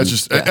 I mean, that's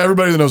just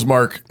everybody that knows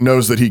Mark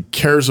knows that he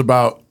cares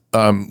about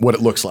what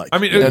it looks like. I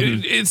mean,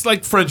 it's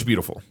like French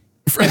beautiful.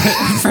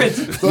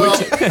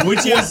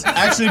 Which is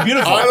actually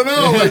beautiful. I don't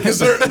know. Like, is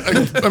there?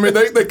 I mean,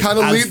 they kind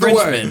of lead the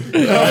way.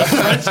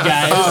 French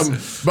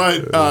guys.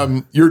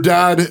 But your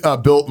dad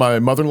built my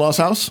mother-in-law's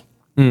house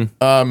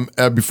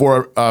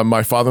before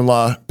my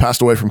father-in-law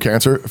passed away from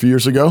cancer a few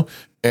years ago,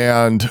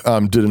 and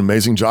did an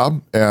amazing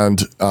job.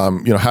 And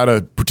had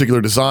a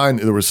particular design.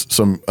 There was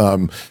some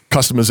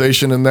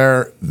customization in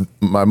there.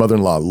 My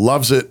mother-in-law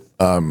loves it.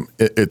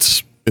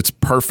 It's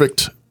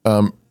perfect.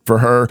 For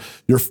her,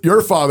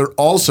 your father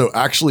also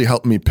actually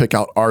helped me pick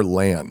out our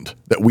land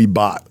that we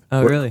bought.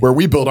 Oh, really? Where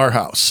we built our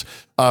house.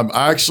 I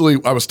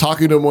was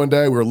talking to him one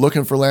day. We were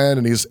looking for land,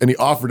 and he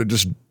offered to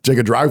just take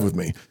a drive with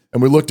me.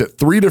 And we looked at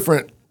 3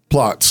 different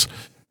plots,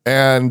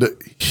 and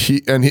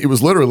he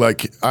was literally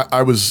like,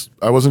 I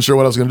wasn't sure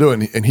what I was going to do,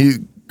 and he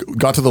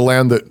got to the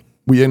land that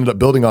we ended up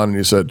building on, and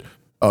he said,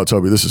 "Oh,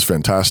 Toby, this is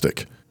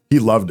fantastic." He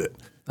loved it.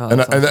 And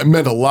that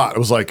meant a lot. It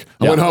was like,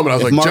 I went home and I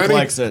was like, Mark Jenny,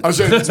 likes it. I was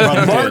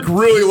saying, Mark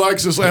really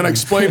likes this land. I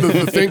explained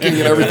the thinking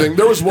and everything.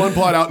 There was one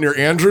plot out near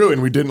Andrew, and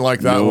we didn't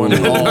like that one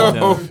at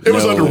all. It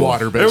was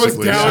underwater,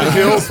 basically. It was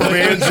downhill from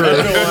Andrew.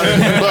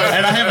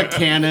 And I have a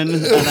cannon.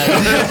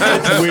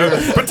 It's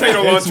weird.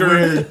 Potato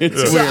launcher.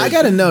 It's weird. I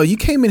got to know, you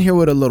came in here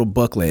with a little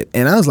booklet,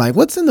 and I was like,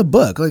 what's in the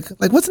book? Like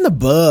what's in the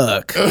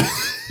book?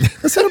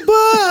 What's in the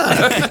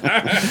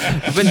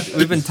book?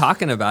 We've been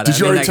talking about it. Did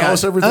you already tell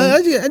us everything?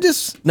 I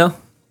just... No.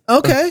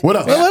 Okay. What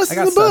else? Well, what else is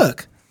in the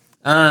book?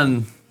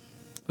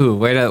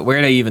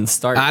 Where to even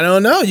start? I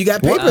don't know. You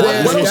got paper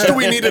there. What else do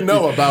we need to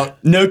know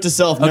about? Note to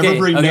self: never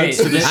bring notes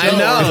to the show. I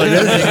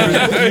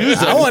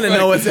know. I want to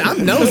know what's.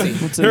 I'm nosy.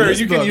 Here,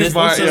 you can use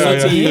my.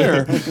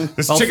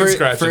 This chicken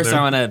scratch. First, I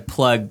want to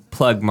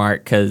plug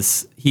Mark,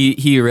 because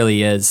he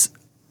really is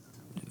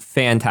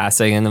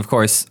fantastic, and of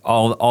course,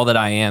 all that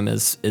I am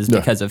is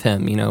because of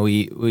him.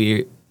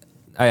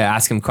 I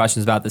ask him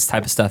questions about this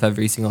type of stuff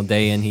every single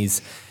day, and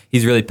he's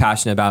really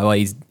passionate about what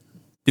he's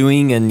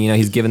doing, and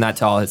he's given that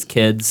to all his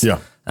kids. Yeah.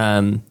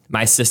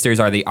 My sisters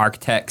are the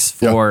architects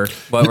for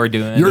what we're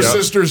doing. Your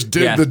sisters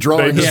did the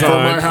drawings for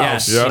my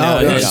house.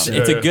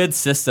 It's a good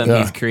system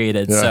he's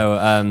created. Yeah.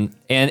 So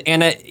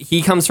and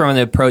he comes from an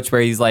approach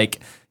where he's like,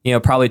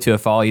 probably to a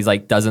fault, he's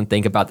like, doesn't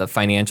think about the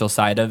financial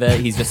side of it.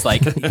 He's just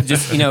like,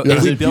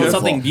 if we build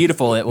something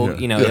beautiful, it will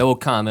it will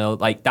come. It'll,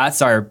 like,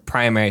 that's our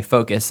primary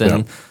focus,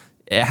 and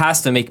it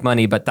has to make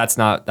money, but that's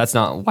not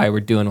why we're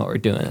doing what we're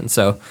doing. And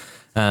so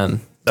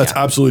that's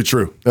absolutely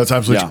true. That's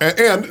absolutely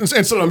true. And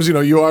sometimes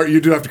you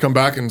do have to come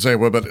back and say,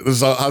 well, but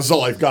this is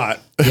all I've got.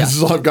 This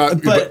is all I've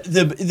got. But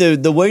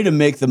the way to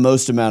make the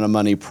most amount of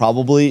money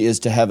probably is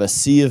to have a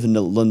sea of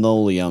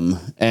linoleum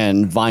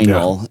and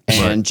vinyl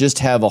and just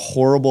have a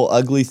horrible,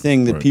 ugly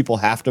thing that people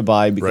have to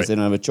buy because they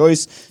don't have a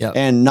choice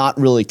and not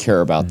really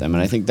care about them.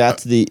 And I think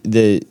that's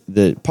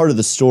the part of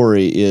the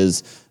story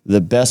is the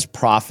best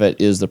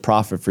profit is the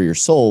profit for your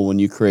soul when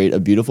you create a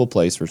beautiful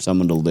place for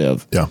someone to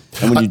live. Yeah.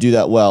 And when you do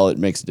that well, it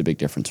makes a big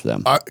difference for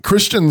them.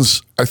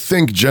 Christians, I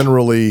think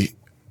generally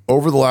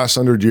over the last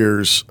 100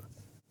 years,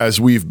 as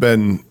we've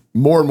been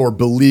more and more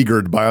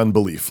beleaguered by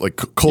unbelief, like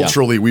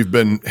culturally, we've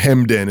been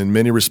hemmed in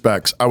many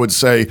respects, I would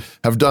say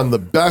have done the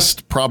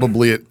best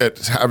probably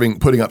at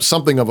putting up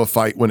something of a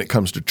fight when it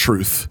comes to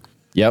truth.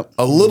 Yep.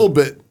 A little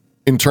bit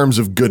in terms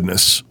of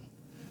goodness.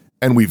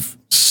 And we've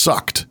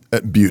sucked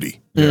at beauty.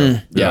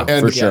 Yeah,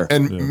 And, for sure.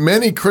 And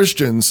many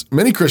Christians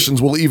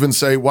will even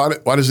say, why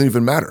does it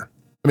even matter?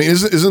 I mean,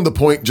 isn't the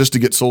point just to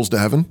get souls to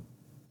heaven?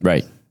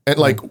 Right. And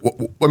like,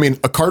 I mean,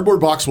 a cardboard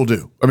box will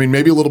do. I mean,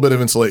 maybe a little bit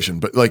of insulation,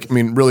 but like, I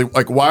mean, really,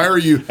 like, why are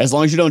you As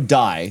long as you don't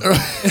die.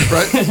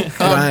 right?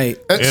 Right.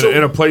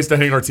 And a place to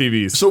hang our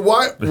TVs. So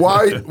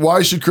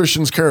why should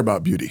Christians care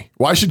about beauty?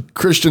 Why should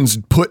Christians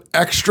put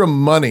extra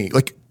money?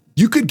 Like,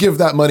 you could give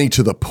that money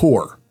to the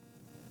poor.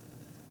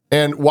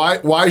 And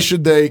why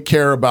should they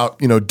care about,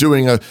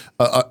 doing a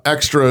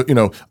extra,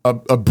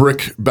 a brick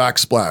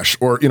backsplash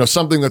or,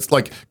 something that's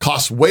like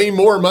costs way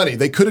more money?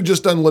 They could have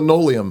just done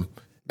linoleum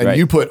and Right.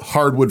 you put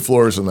hardwood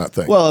floors in that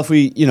thing. Well, if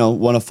we,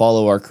 want to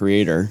follow our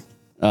creator,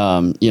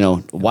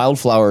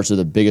 wildflowers are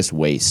the biggest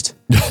waste.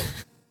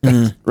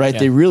 Right?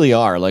 They really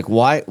are. Like,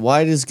 why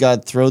does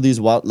God throw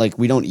these wild, like,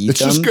 we don't eat it's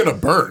them? just going to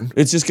burn.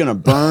 It's just going to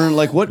burn.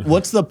 Like,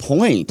 what's the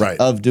point Right.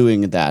 of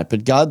doing that?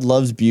 But God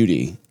loves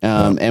beauty,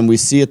 and we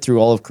see it through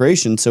all of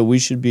creation. So we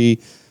should be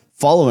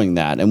following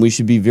that, and we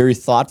should be very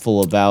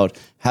thoughtful about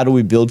how do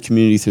we build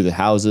community through the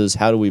houses?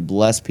 How do we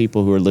bless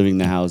people who are living in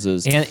the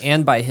houses?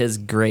 And by His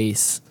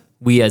grace,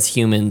 we as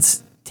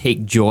humans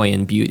take joy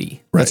in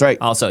beauty. That's right.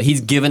 Also,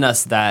 He's given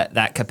us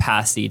that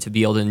capacity to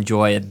be able to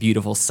enjoy a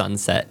beautiful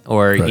sunset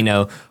or,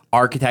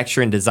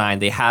 architecture and design.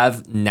 They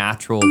have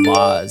natural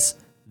laws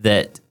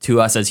that to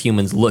us as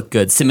humans look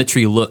good.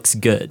 Symmetry looks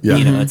good. Yeah.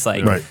 It's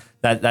like Right.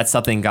 that's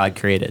something God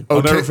created.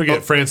 I'll never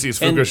forget Francis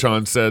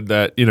Fukashon said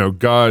that,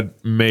 God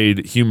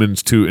made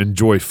humans to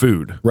enjoy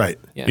food. Right.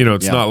 Yeah.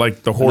 It's not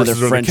like the horses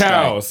or the French guy.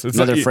 cows. It's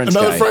Another not- French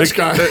Another guy. French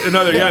guy.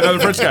 Another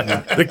French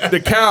guy. The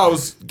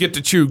cows get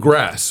to chew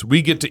grass.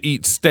 We get to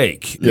eat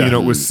steak,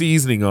 with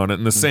seasoning on it.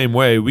 In the same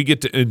way, we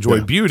get to enjoy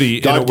beauty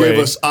in a God way. gave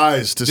us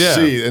eyes to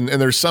see, and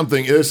there's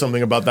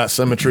something about that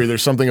symmetry.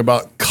 There's something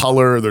about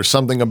color. There's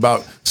something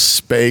about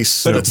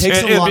space. But it takes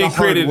and a lot being of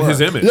hard created work. in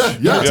His image.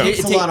 Yeah. It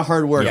takes a lot of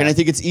hard work, and I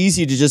think it's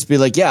easy to just be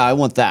like, "Yeah, I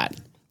want that."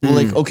 Well,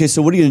 like, okay,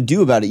 so what are you going to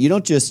do about it? You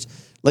don't just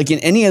like in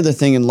any other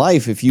thing in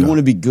life. If you want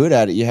to be good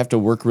at it, you have to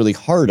work really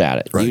hard at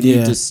it. Right. You need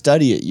Yeah. to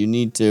study it. You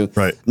need to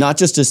Right. not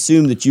just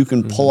assume that you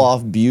can pull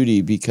off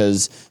beauty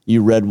because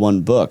you read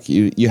one book.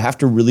 You have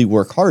to really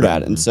work hard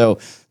at it. And so,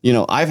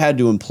 I've had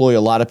to employ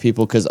a lot of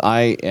people because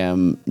I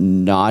am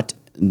not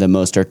the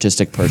most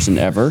artistic person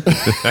ever.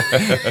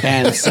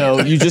 And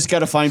so you just got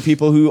to find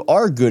people who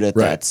are good at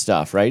that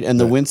stuff, right? And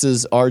the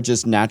Wintzes are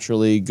just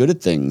naturally good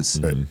at things.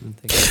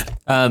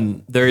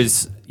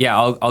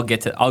 I'll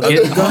get to. I'll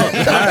get.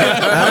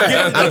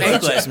 I'm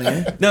anxious,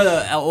 man.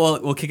 No.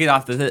 We'll kick it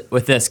off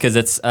with this because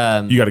it's.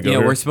 You gotta go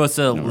here. We're supposed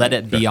to let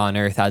it be on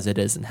earth as it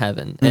is in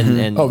heaven,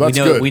 and Oh, that's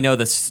good. we know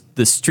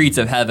the streets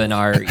of heaven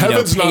are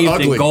Heaven's not paved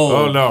ugly. in gold.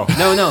 Oh, no.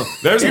 no.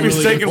 There's going to be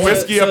steak and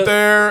whiskey up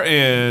there.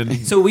 And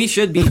So we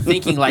should be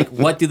thinking like,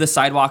 what do the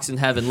sidewalks in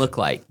heaven look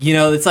like?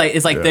 It's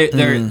like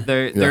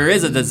there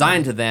is a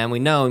design to them. We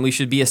know, and we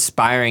should be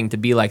aspiring to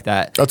be like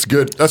that. That's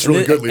good. That's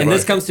really good, Levi. And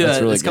this comes to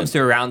That's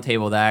a round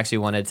table that I actually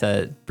wanted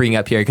to bring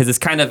up here because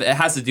it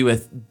has to do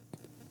with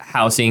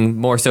housing,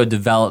 more so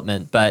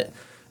development, but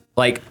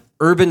like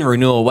urban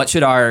renewal. What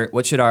should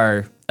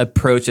our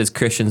approach as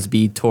Christians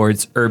be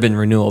towards urban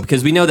renewal?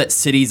 Because we know that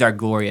cities are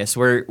glorious.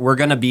 We're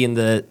going to be in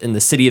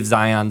the city of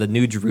Zion, the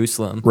New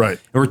Jerusalem. Right.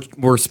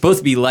 We're supposed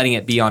to be letting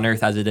it be on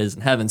earth as it is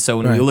in heaven. So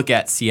when we look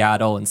at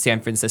Seattle and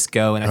San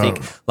Francisco, and I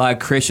think a lot of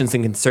Christians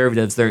and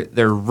conservatives,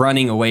 they're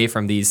running away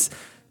from these,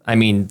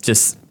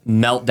 just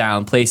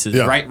meltdown places.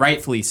 Yeah.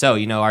 Rightfully so.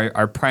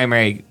 Our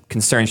primary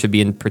concern should be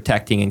in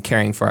protecting and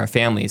caring for our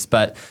families.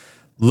 But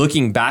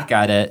looking back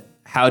at it,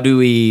 how do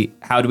we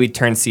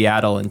turn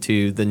Seattle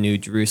into the New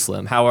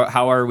Jerusalem? How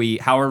are we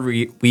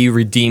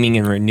redeeming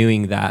and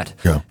renewing that?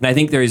 Yeah. And I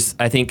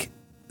think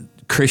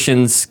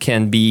Christians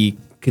can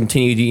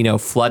continue to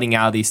flooding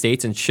out of these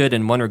states, and should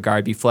in one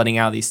regard be flooding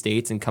out of these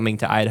states and coming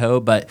to Idaho.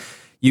 But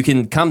you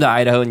can come to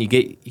Idaho and you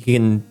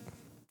can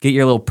get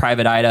your little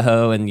private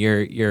Idaho and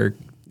your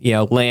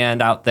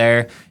land out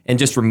there and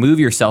just remove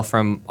yourself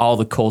from all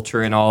the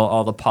culture and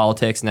all the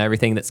politics and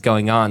everything that's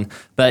going on.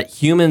 But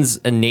humans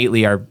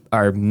innately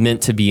are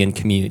meant to be in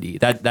community.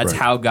 That's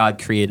how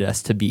God created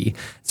us to be.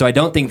 So I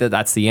don't think that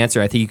that's the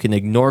answer. I think you can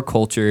ignore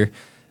culture,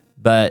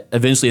 but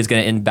eventually it's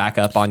going to end back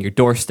up on your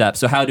doorstep.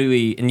 So how do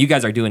we, and you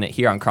guys are doing it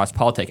here on Cross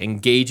Politic,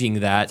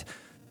 engaging that,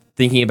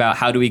 thinking about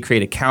how do we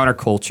create a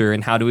counterculture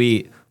and how do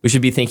we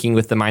should be thinking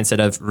with the mindset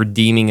of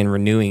redeeming and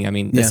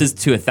renewing. This is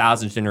to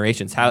 1,000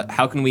 generations.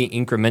 How can we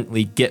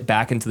incrementally get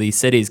back into these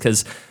cities?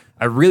 Because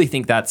I really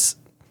think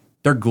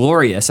they're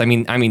glorious.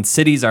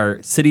 Cities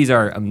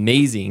are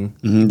amazing,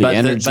 The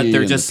energy but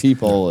they're and just the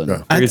people.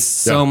 And there's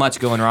so much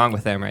going wrong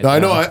with them right now. I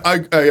know.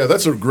 Yeah,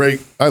 that's a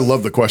great. I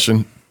love the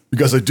question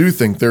because I do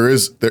think there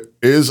is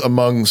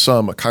among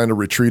some a kind of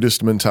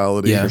retreatist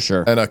mentality, Yeah, for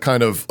sure. and a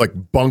kind of like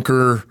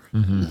bunker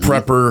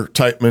prepper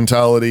type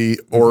mentality,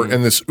 or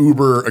in this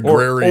uber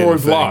agrarian. or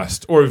we've thing.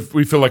 lost, or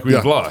we feel like we've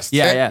Yeah. lost.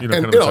 Yeah.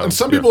 And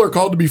some people are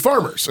called to be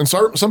farmers, and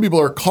some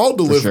people are called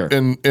to live sure.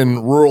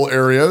 in rural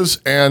areas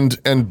and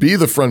be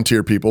the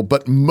frontier people,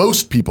 but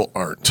most people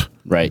aren't.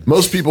 Right.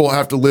 Most people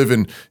have to live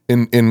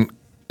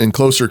in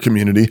closer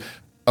community.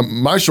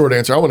 My short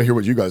answer, I want to hear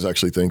what you guys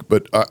actually think,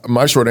 but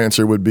my short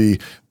answer would be,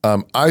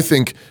 I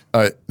think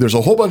there's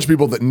a whole bunch of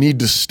people that need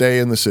to stay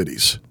in the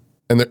cities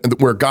and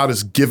where God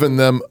has given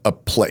them a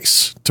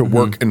place to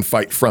work and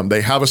fight from.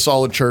 They have a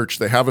solid church,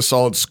 they have a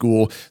solid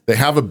school, they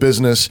have a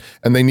business,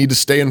 and they need to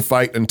stay and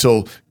fight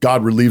until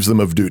God relieves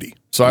them of duty.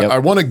 So I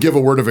want to give a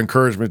word of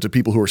encouragement to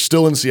people who are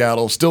still in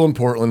Seattle, still in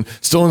Portland,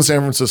 still in San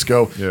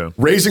Francisco,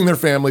 raising their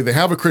family. They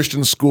have a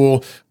Christian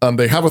school.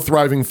 They have a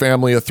thriving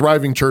family, a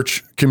thriving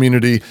church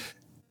community.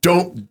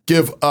 Don't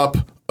give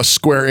up a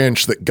square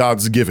inch that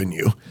God's given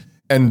you,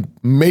 and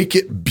make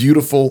it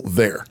beautiful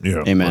there.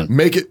 Yeah. Amen.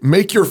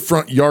 Make your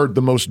front yard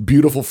the most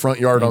beautiful front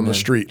yard on the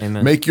street.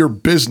 Amen. Make your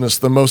business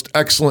the most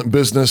excellent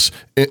business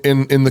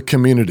in the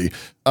community.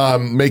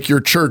 Make your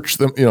church,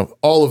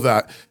 all of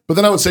that. But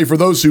then I would say for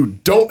those who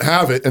don't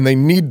have it and they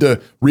need to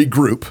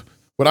regroup,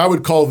 what I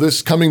would call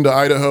this coming to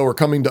Idaho or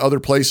coming to other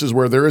places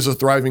where there is a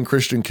thriving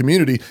Christian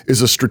community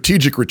is a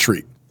strategic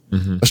retreat.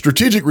 A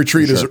strategic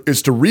retreat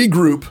is to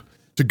regroup,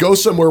 to go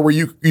somewhere where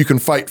you can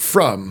fight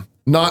from,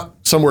 not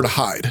somewhere to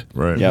hide.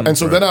 Right. Yep. And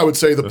so then I would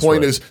say the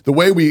point is the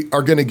way we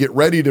are going to get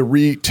ready to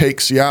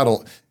retake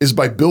Seattle is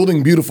by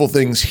building beautiful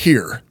things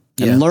here.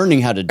 And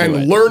learning how to do it.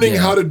 And learning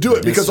how to do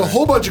it, because a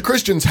whole bunch of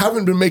Christians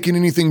haven't been making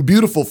anything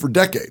beautiful for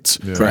decades.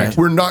 Correct.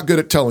 We're not good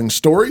at telling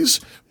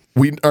stories.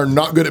 We are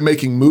not good at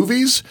making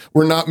movies.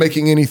 We're not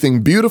making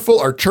anything beautiful.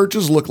 Our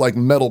churches look like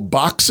metal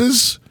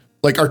boxes.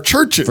 Like our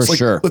churches, For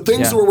sure. the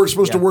things where we're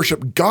supposed to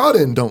worship God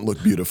in don't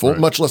look beautiful,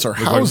 much less our Look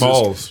like houses.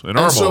 malls, in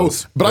our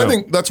malls. But I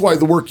think that's why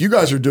the work you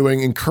guys are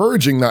doing,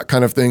 encouraging that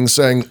kind of thing,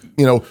 saying,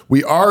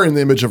 we are in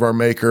the image of our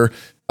Maker.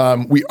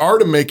 We are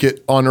to make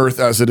it on earth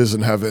as it is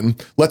in heaven.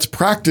 Let's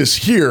practice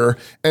here.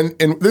 And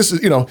this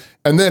is,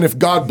 and then if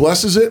God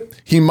blesses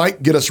it, he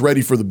might get us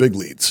ready for the big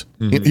leads.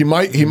 He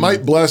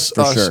might bless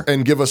us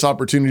and give us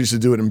opportunities to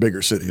do it in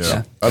bigger cities.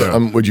 Yeah.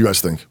 What do you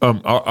guys think?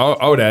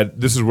 I would add,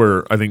 this is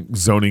where I think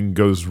zoning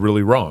goes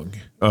really wrong.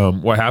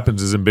 What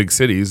happens is in big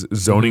cities,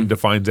 zoning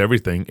defines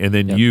everything. And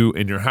then you,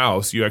 in your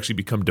house, you actually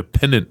become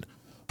dependent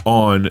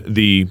on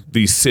the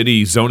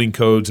city zoning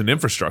codes and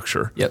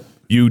infrastructure. Yep.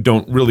 You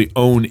don't really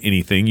own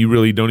anything. You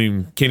really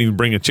can't even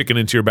bring a chicken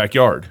into your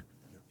backyard.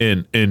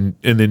 And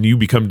then you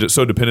become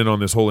so dependent on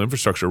this whole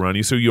infrastructure around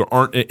you. So you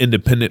aren't an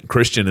independent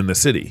Christian in the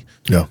city.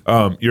 Yeah.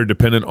 You're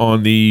dependent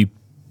on the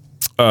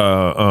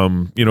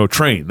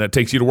train that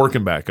takes you to work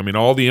and back. I mean,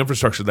 all the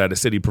infrastructure that a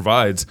city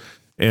provides.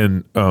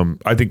 And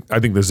I think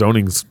the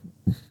zoning's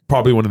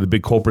probably one of the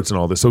big culprits in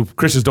all this. So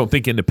Christians don't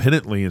think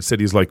independently in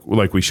cities like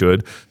we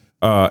should.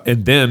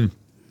 And then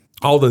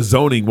all the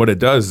zoning, what it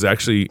does is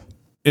actually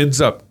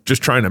ends up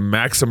just trying to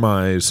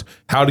maximize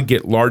how to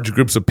get large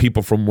groups of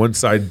people from one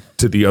side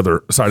to the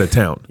other side of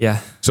town.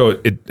 Yeah.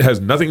 So it has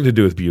nothing to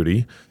do with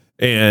beauty,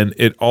 and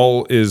it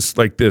all is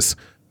like this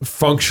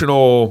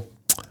functional,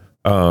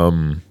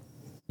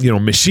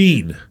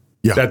 machine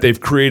that they've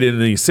created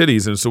in these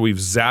cities. And so we've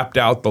zapped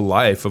out the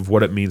life of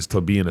what it means to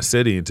be in a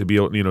city and to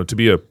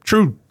be a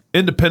true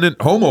independent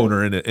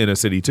homeowner in a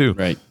city too.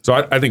 Right. So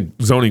I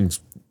think zoning's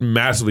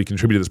massively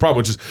contributed to this problem,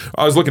 which is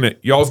I was looking at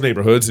y'all's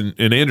neighborhoods and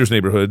Andrew's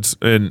neighborhoods,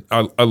 and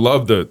I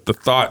love the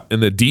thought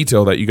and the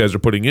detail that you guys are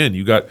putting in.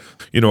 You got,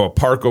 a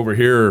park over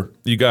here.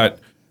 You got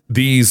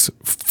these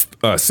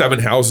 7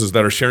 houses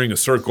that are sharing a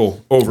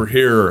circle over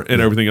here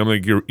and everything. I'm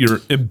like,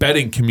 you're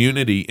embedding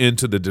community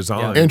into the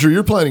design. Andrew,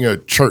 you're planning a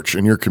church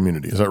in your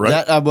community. Is that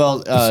right?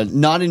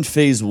 Not in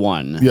phase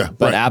 1. Yeah,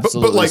 but right.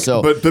 absolutely.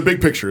 But the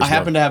big picture is I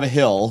happen to have a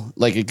hill,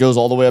 like it goes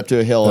all the way up to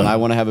a hill, and I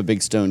want to have a be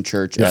stone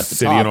church at the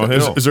City top. on a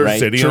hill. Is there a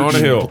City church on a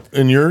hill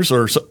in yours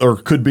or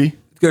could be?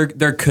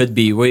 There could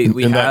be. We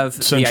in that have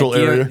central the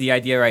idea, area? The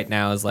idea right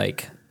now is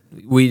like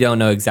we don't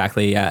know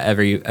exactly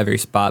every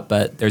spot,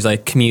 but there's a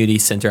community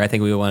center. I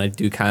think we want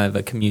to do kind of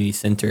a community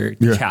center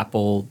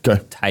chapel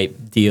type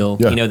deal.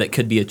 Yeah. That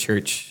could be a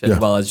church as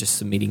well as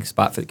just a meeting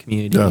spot for the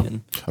community. Yeah.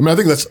 And I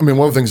think that's one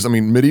of the things.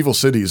 Medieval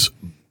cities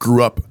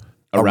grew up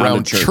around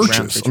a church.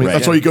 churches.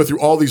 That's why you go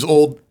through all these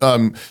old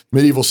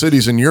medieval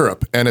cities in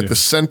Europe, and at the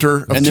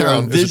center of And they're a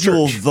town is a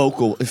visual church.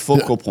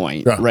 focal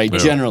point, Yeah. right? Yeah.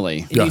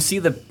 Generally. you see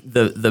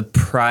the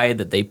pride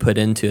that they put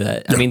into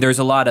it. I mean, there was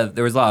a lot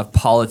of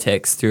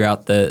politics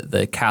throughout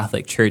the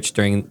Catholic Church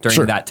during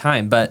that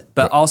time, but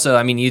also,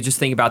 you just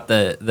think about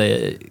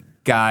the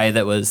guy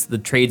that was the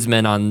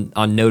tradesman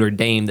on Notre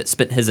Dame that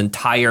spent his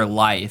entire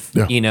life,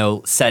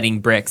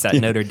 setting bricks at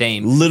Notre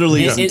Dame.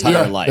 Literally his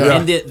entire life.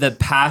 And the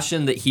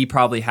passion that he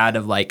probably had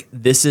of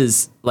this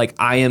is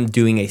I am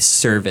doing a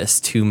service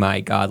to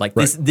my God.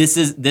 This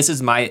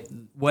is my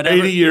whatever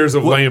 80 years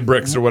of laying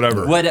bricks or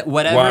whatever. Whatever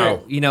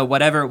Wow.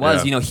 whatever it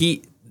was. Yeah.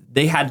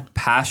 They had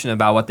passion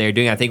about what they were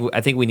doing. I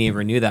think we need to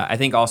renew that. I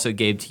think also,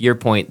 Gabe, to your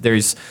point,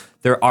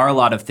 there are a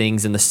lot of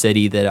things in the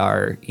city that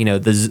are,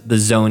 the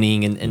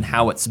zoning and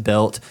how it's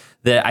built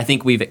that I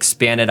think we've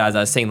expanded. As I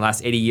was saying, the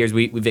last 80 years,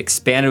 we've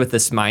expanded with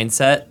this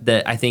mindset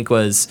that I think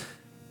was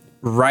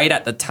right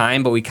at the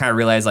time, but we kind of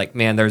realized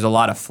there's a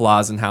lot of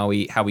flaws in how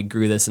we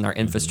grew this in our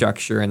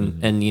infrastructure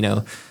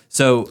and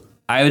so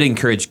I would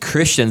encourage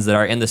Christians that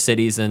are in the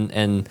cities,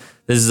 and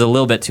this is a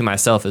little bit to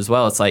myself as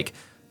well. It's like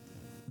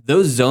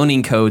those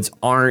zoning codes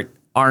aren't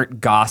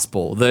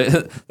gospel.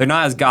 They're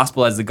not as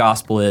gospel as the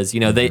gospel is.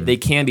 They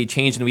can be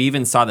changed, and we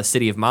even saw the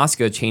city of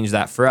Moscow change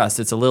that for us.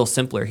 It's a little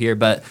simpler here,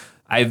 but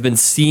I've been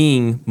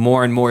seeing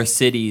more and more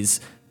cities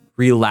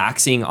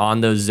relaxing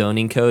on those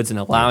zoning codes and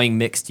allowing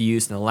mixed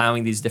use and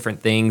allowing these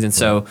different things. And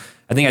so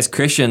I think as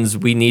Christians,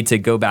 we need to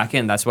go back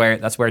in. That's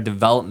where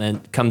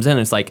development comes in.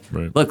 It's like,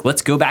 look,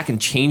 let's go back and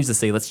change the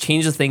city. Let's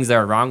change the things that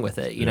are wrong with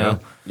it, you know?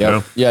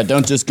 Yeah,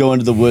 don't just go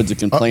into the woods and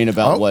complain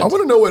about what. I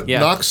want to know what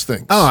Knox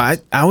thinks. Oh,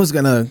 I was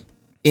going to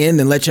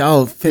end and let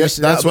y'all finish. Yes,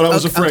 that's what I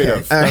was afraid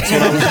of. That's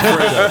what I was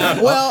afraid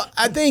of. Well,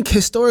 I think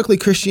historically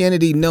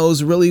Christianity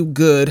knows really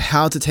good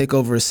how to take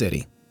over a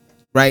city.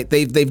 Right?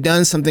 They've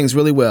done some things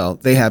really well.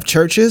 They have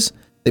churches,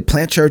 they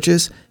plant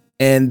churches,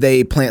 and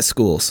they plant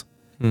schools.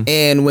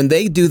 And when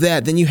they do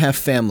that, then you have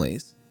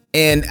families.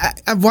 And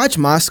I've watched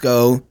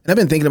Moscow, and I've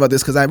been thinking about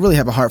this because I really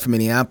have a heart for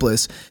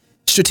Minneapolis.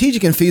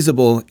 Strategic and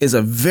feasible is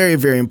a very,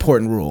 very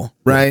important rule,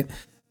 right?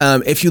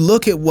 If you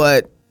look at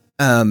what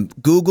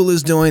Google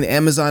is doing,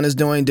 Amazon is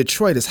doing,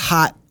 Detroit is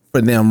hot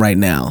for them right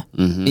now.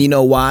 And you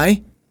know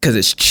why? Because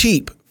it's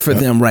cheap for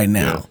them right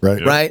now,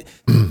 right?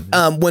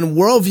 When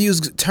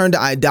worldviews turn to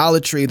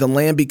idolatry, the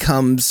land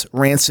becomes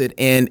rancid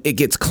and it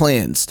gets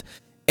cleansed,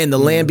 and the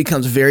land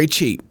becomes very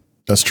cheap.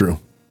 That's true.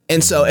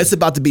 And so it's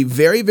about to be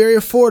very, very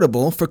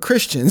affordable for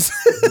Christians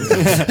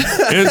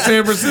in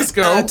San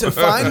Francisco to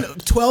find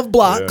 12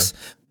 blocks,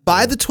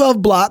 buy the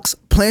 12 blocks,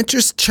 plant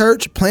your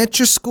church, plant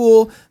your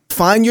school,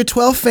 find your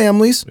 12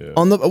 families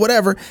on the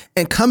whatever,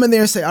 and come in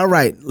there and say, all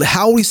right,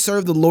 how we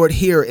serve the Lord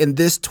here in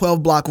this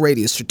 12 block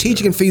radius,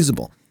 strategic and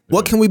feasible.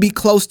 What can we be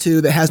close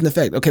to that has an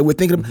effect? Okay, we're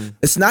thinking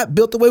it's not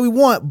built the way we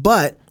want,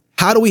 but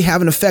how do we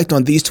have an effect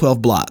on these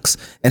 12 blocks?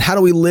 And how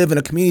do we live in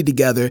a community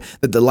together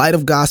that the light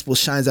of gospel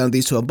shines out on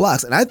these 12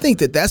 blocks? And I think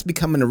that that's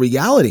becoming a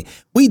reality.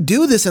 We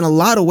do this in a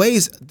lot of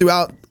ways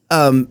throughout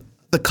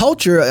the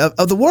culture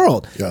of the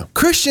world.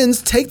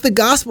 Christians take the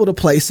gospel to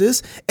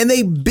places and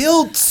they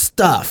build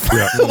stuff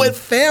with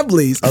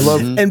families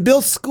and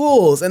build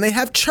schools, and they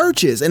have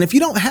churches. And if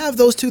you don't have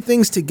those two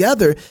things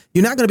together,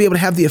 you're not going to be able to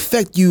have the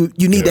effect you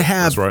need to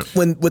have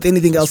with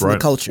anything else in the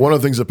culture. One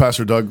of the things that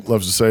Pastor Doug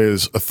loves to say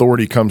is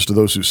authority comes to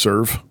those who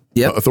serve.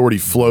 Authority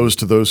flows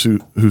to those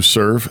who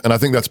serve. And I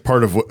think that's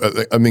part of what,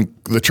 I mean,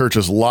 the church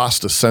has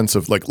lost a sense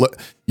of like,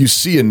 you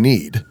see a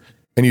need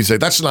and you say,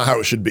 that's not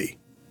how it should be.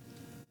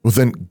 Well,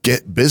 then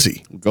get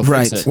busy. Go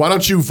fix it. Why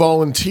don't you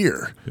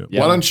volunteer?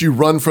 Why don't you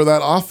run for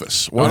that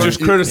office? Why don't you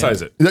just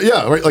criticize it?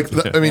 Yeah, right.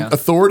 Like, I mean,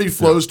 authority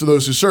flows to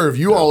those who serve.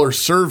 You all are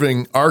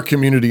serving our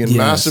community in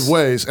massive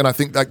ways, and I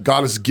think that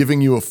God is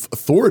giving you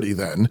authority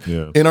then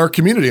in our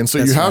community. And so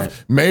you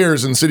have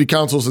mayors and city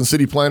councils and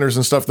city planners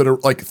and stuff that are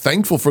like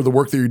thankful for the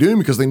work that you're doing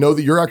because they know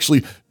that you're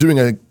actually doing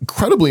an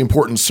incredibly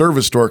important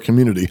service to our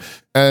community.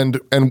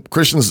 And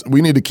Christians,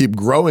 we need to keep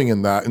growing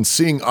in that and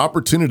seeing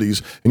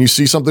opportunities. And you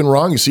see something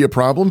wrong, you see a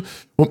problem.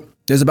 Well,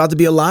 there's about to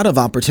be a lot of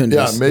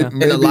opportunities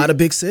in a lot of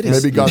big cities.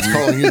 Maybe God's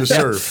calling you to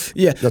serve.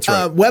 That's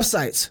right.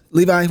 Websites.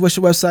 Levi, what's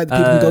your website that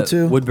people can go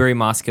to?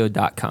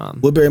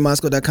 WoodburyMoscow.com.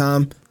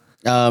 WoodburyMoscow.com.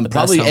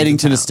 Probably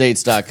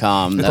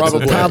EdingtonEstates.com.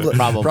 Probably.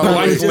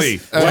 Likely.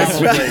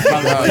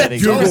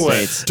 Google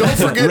it. Don't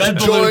forget to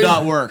join.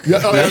 Redballoon.work.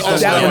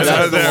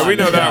 We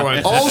know that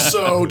one.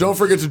 Also, don't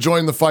forget to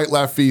join the Fight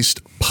Laugh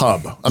Feast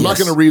pub. I'm not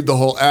going to read the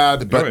whole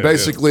ad, but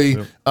basically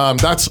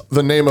that's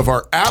the name of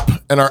our app,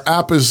 and our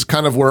app is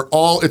kind of where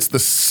it's the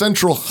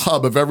central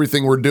hub of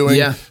everything we're doing.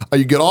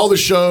 You get all the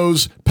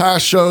shows,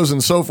 past shows,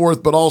 and so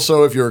forth, but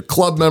also if you're a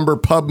club member,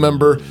 pub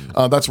member,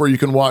 that's where you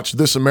can watch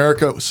This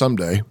America.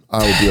 Someday I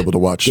will be able to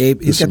watch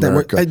Gabe, This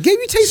America. Gabe,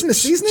 you tasting the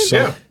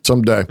seasoning?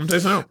 Someday. I'm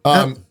tasting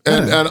out.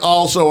 And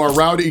also our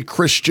Rowdy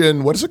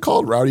Christian, what is it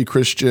called? Rowdy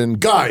Christian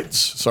Guides.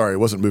 Sorry, it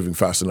wasn't moving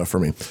fast enough for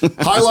me.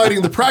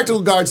 Highlighting the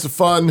practical guides to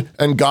fun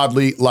and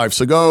godly life.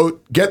 So go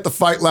get the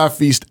Fight Laugh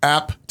Feast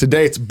app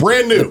today. It's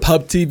brand new.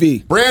 Pub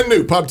TV. Brand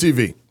new Pub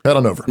TV. Head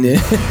on over.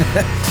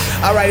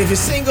 All right, if you're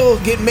single,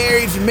 get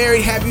married. If you're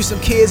married, have you some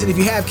kids. And if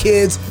you have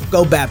kids,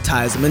 go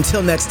baptize them.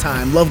 Until next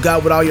time, love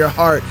God with all your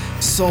heart,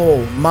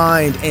 soul,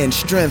 mind, and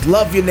strength.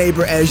 Love your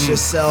neighbor as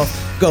yourself.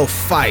 Go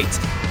fight,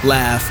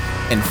 laugh,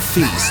 and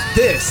feast.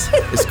 This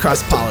is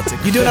Cross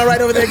Politics. You doing all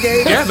right over there,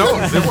 Gabe? Yeah, no,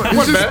 it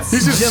wasn't bad.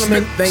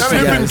 Gentlemen, thank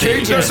you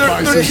guys.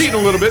 They're cheating a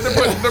little bit. They're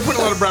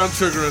putting a lot of brown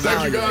sugar in there.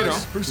 Thank you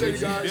guys. Appreciate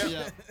you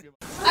guys.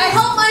 I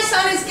hope my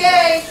son is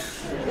gay.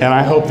 And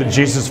I hope that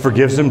Jesus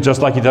forgives him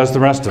just like he does the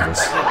rest of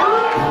us.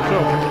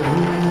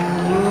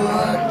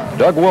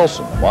 Doug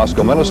Wilson,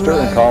 Moscow minister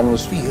and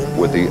columnist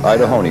with the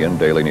Idahonian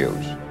Daily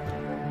News.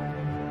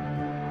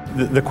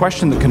 The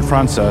question that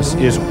confronts us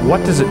is,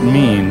 what does it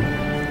mean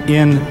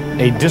in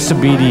a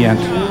disobedient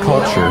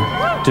culture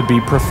to be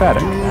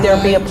prophetic?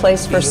 There be a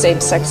place for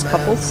same-sex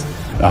couples?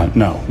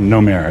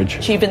 No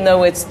marriage. Even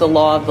though it's the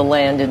law of the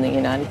land in the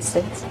United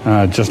States?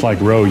 Just like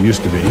Roe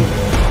used to be.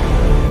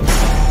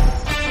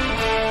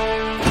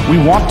 We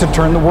want to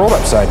turn the world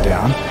upside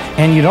down,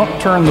 And you don't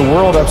turn the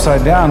world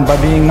upside down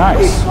by being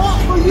nice.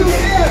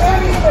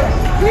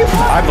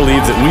 I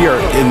believe that we are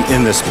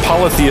in this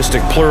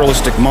polytheistic,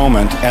 pluralistic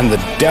moment, and the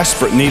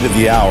desperate need of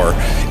the hour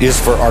is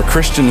for our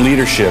Christian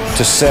leadership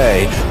to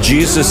say,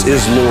 Jesus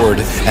is Lord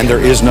and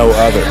there is no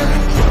other.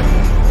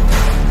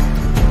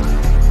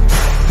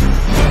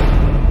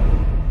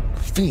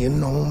 Fear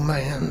no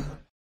man.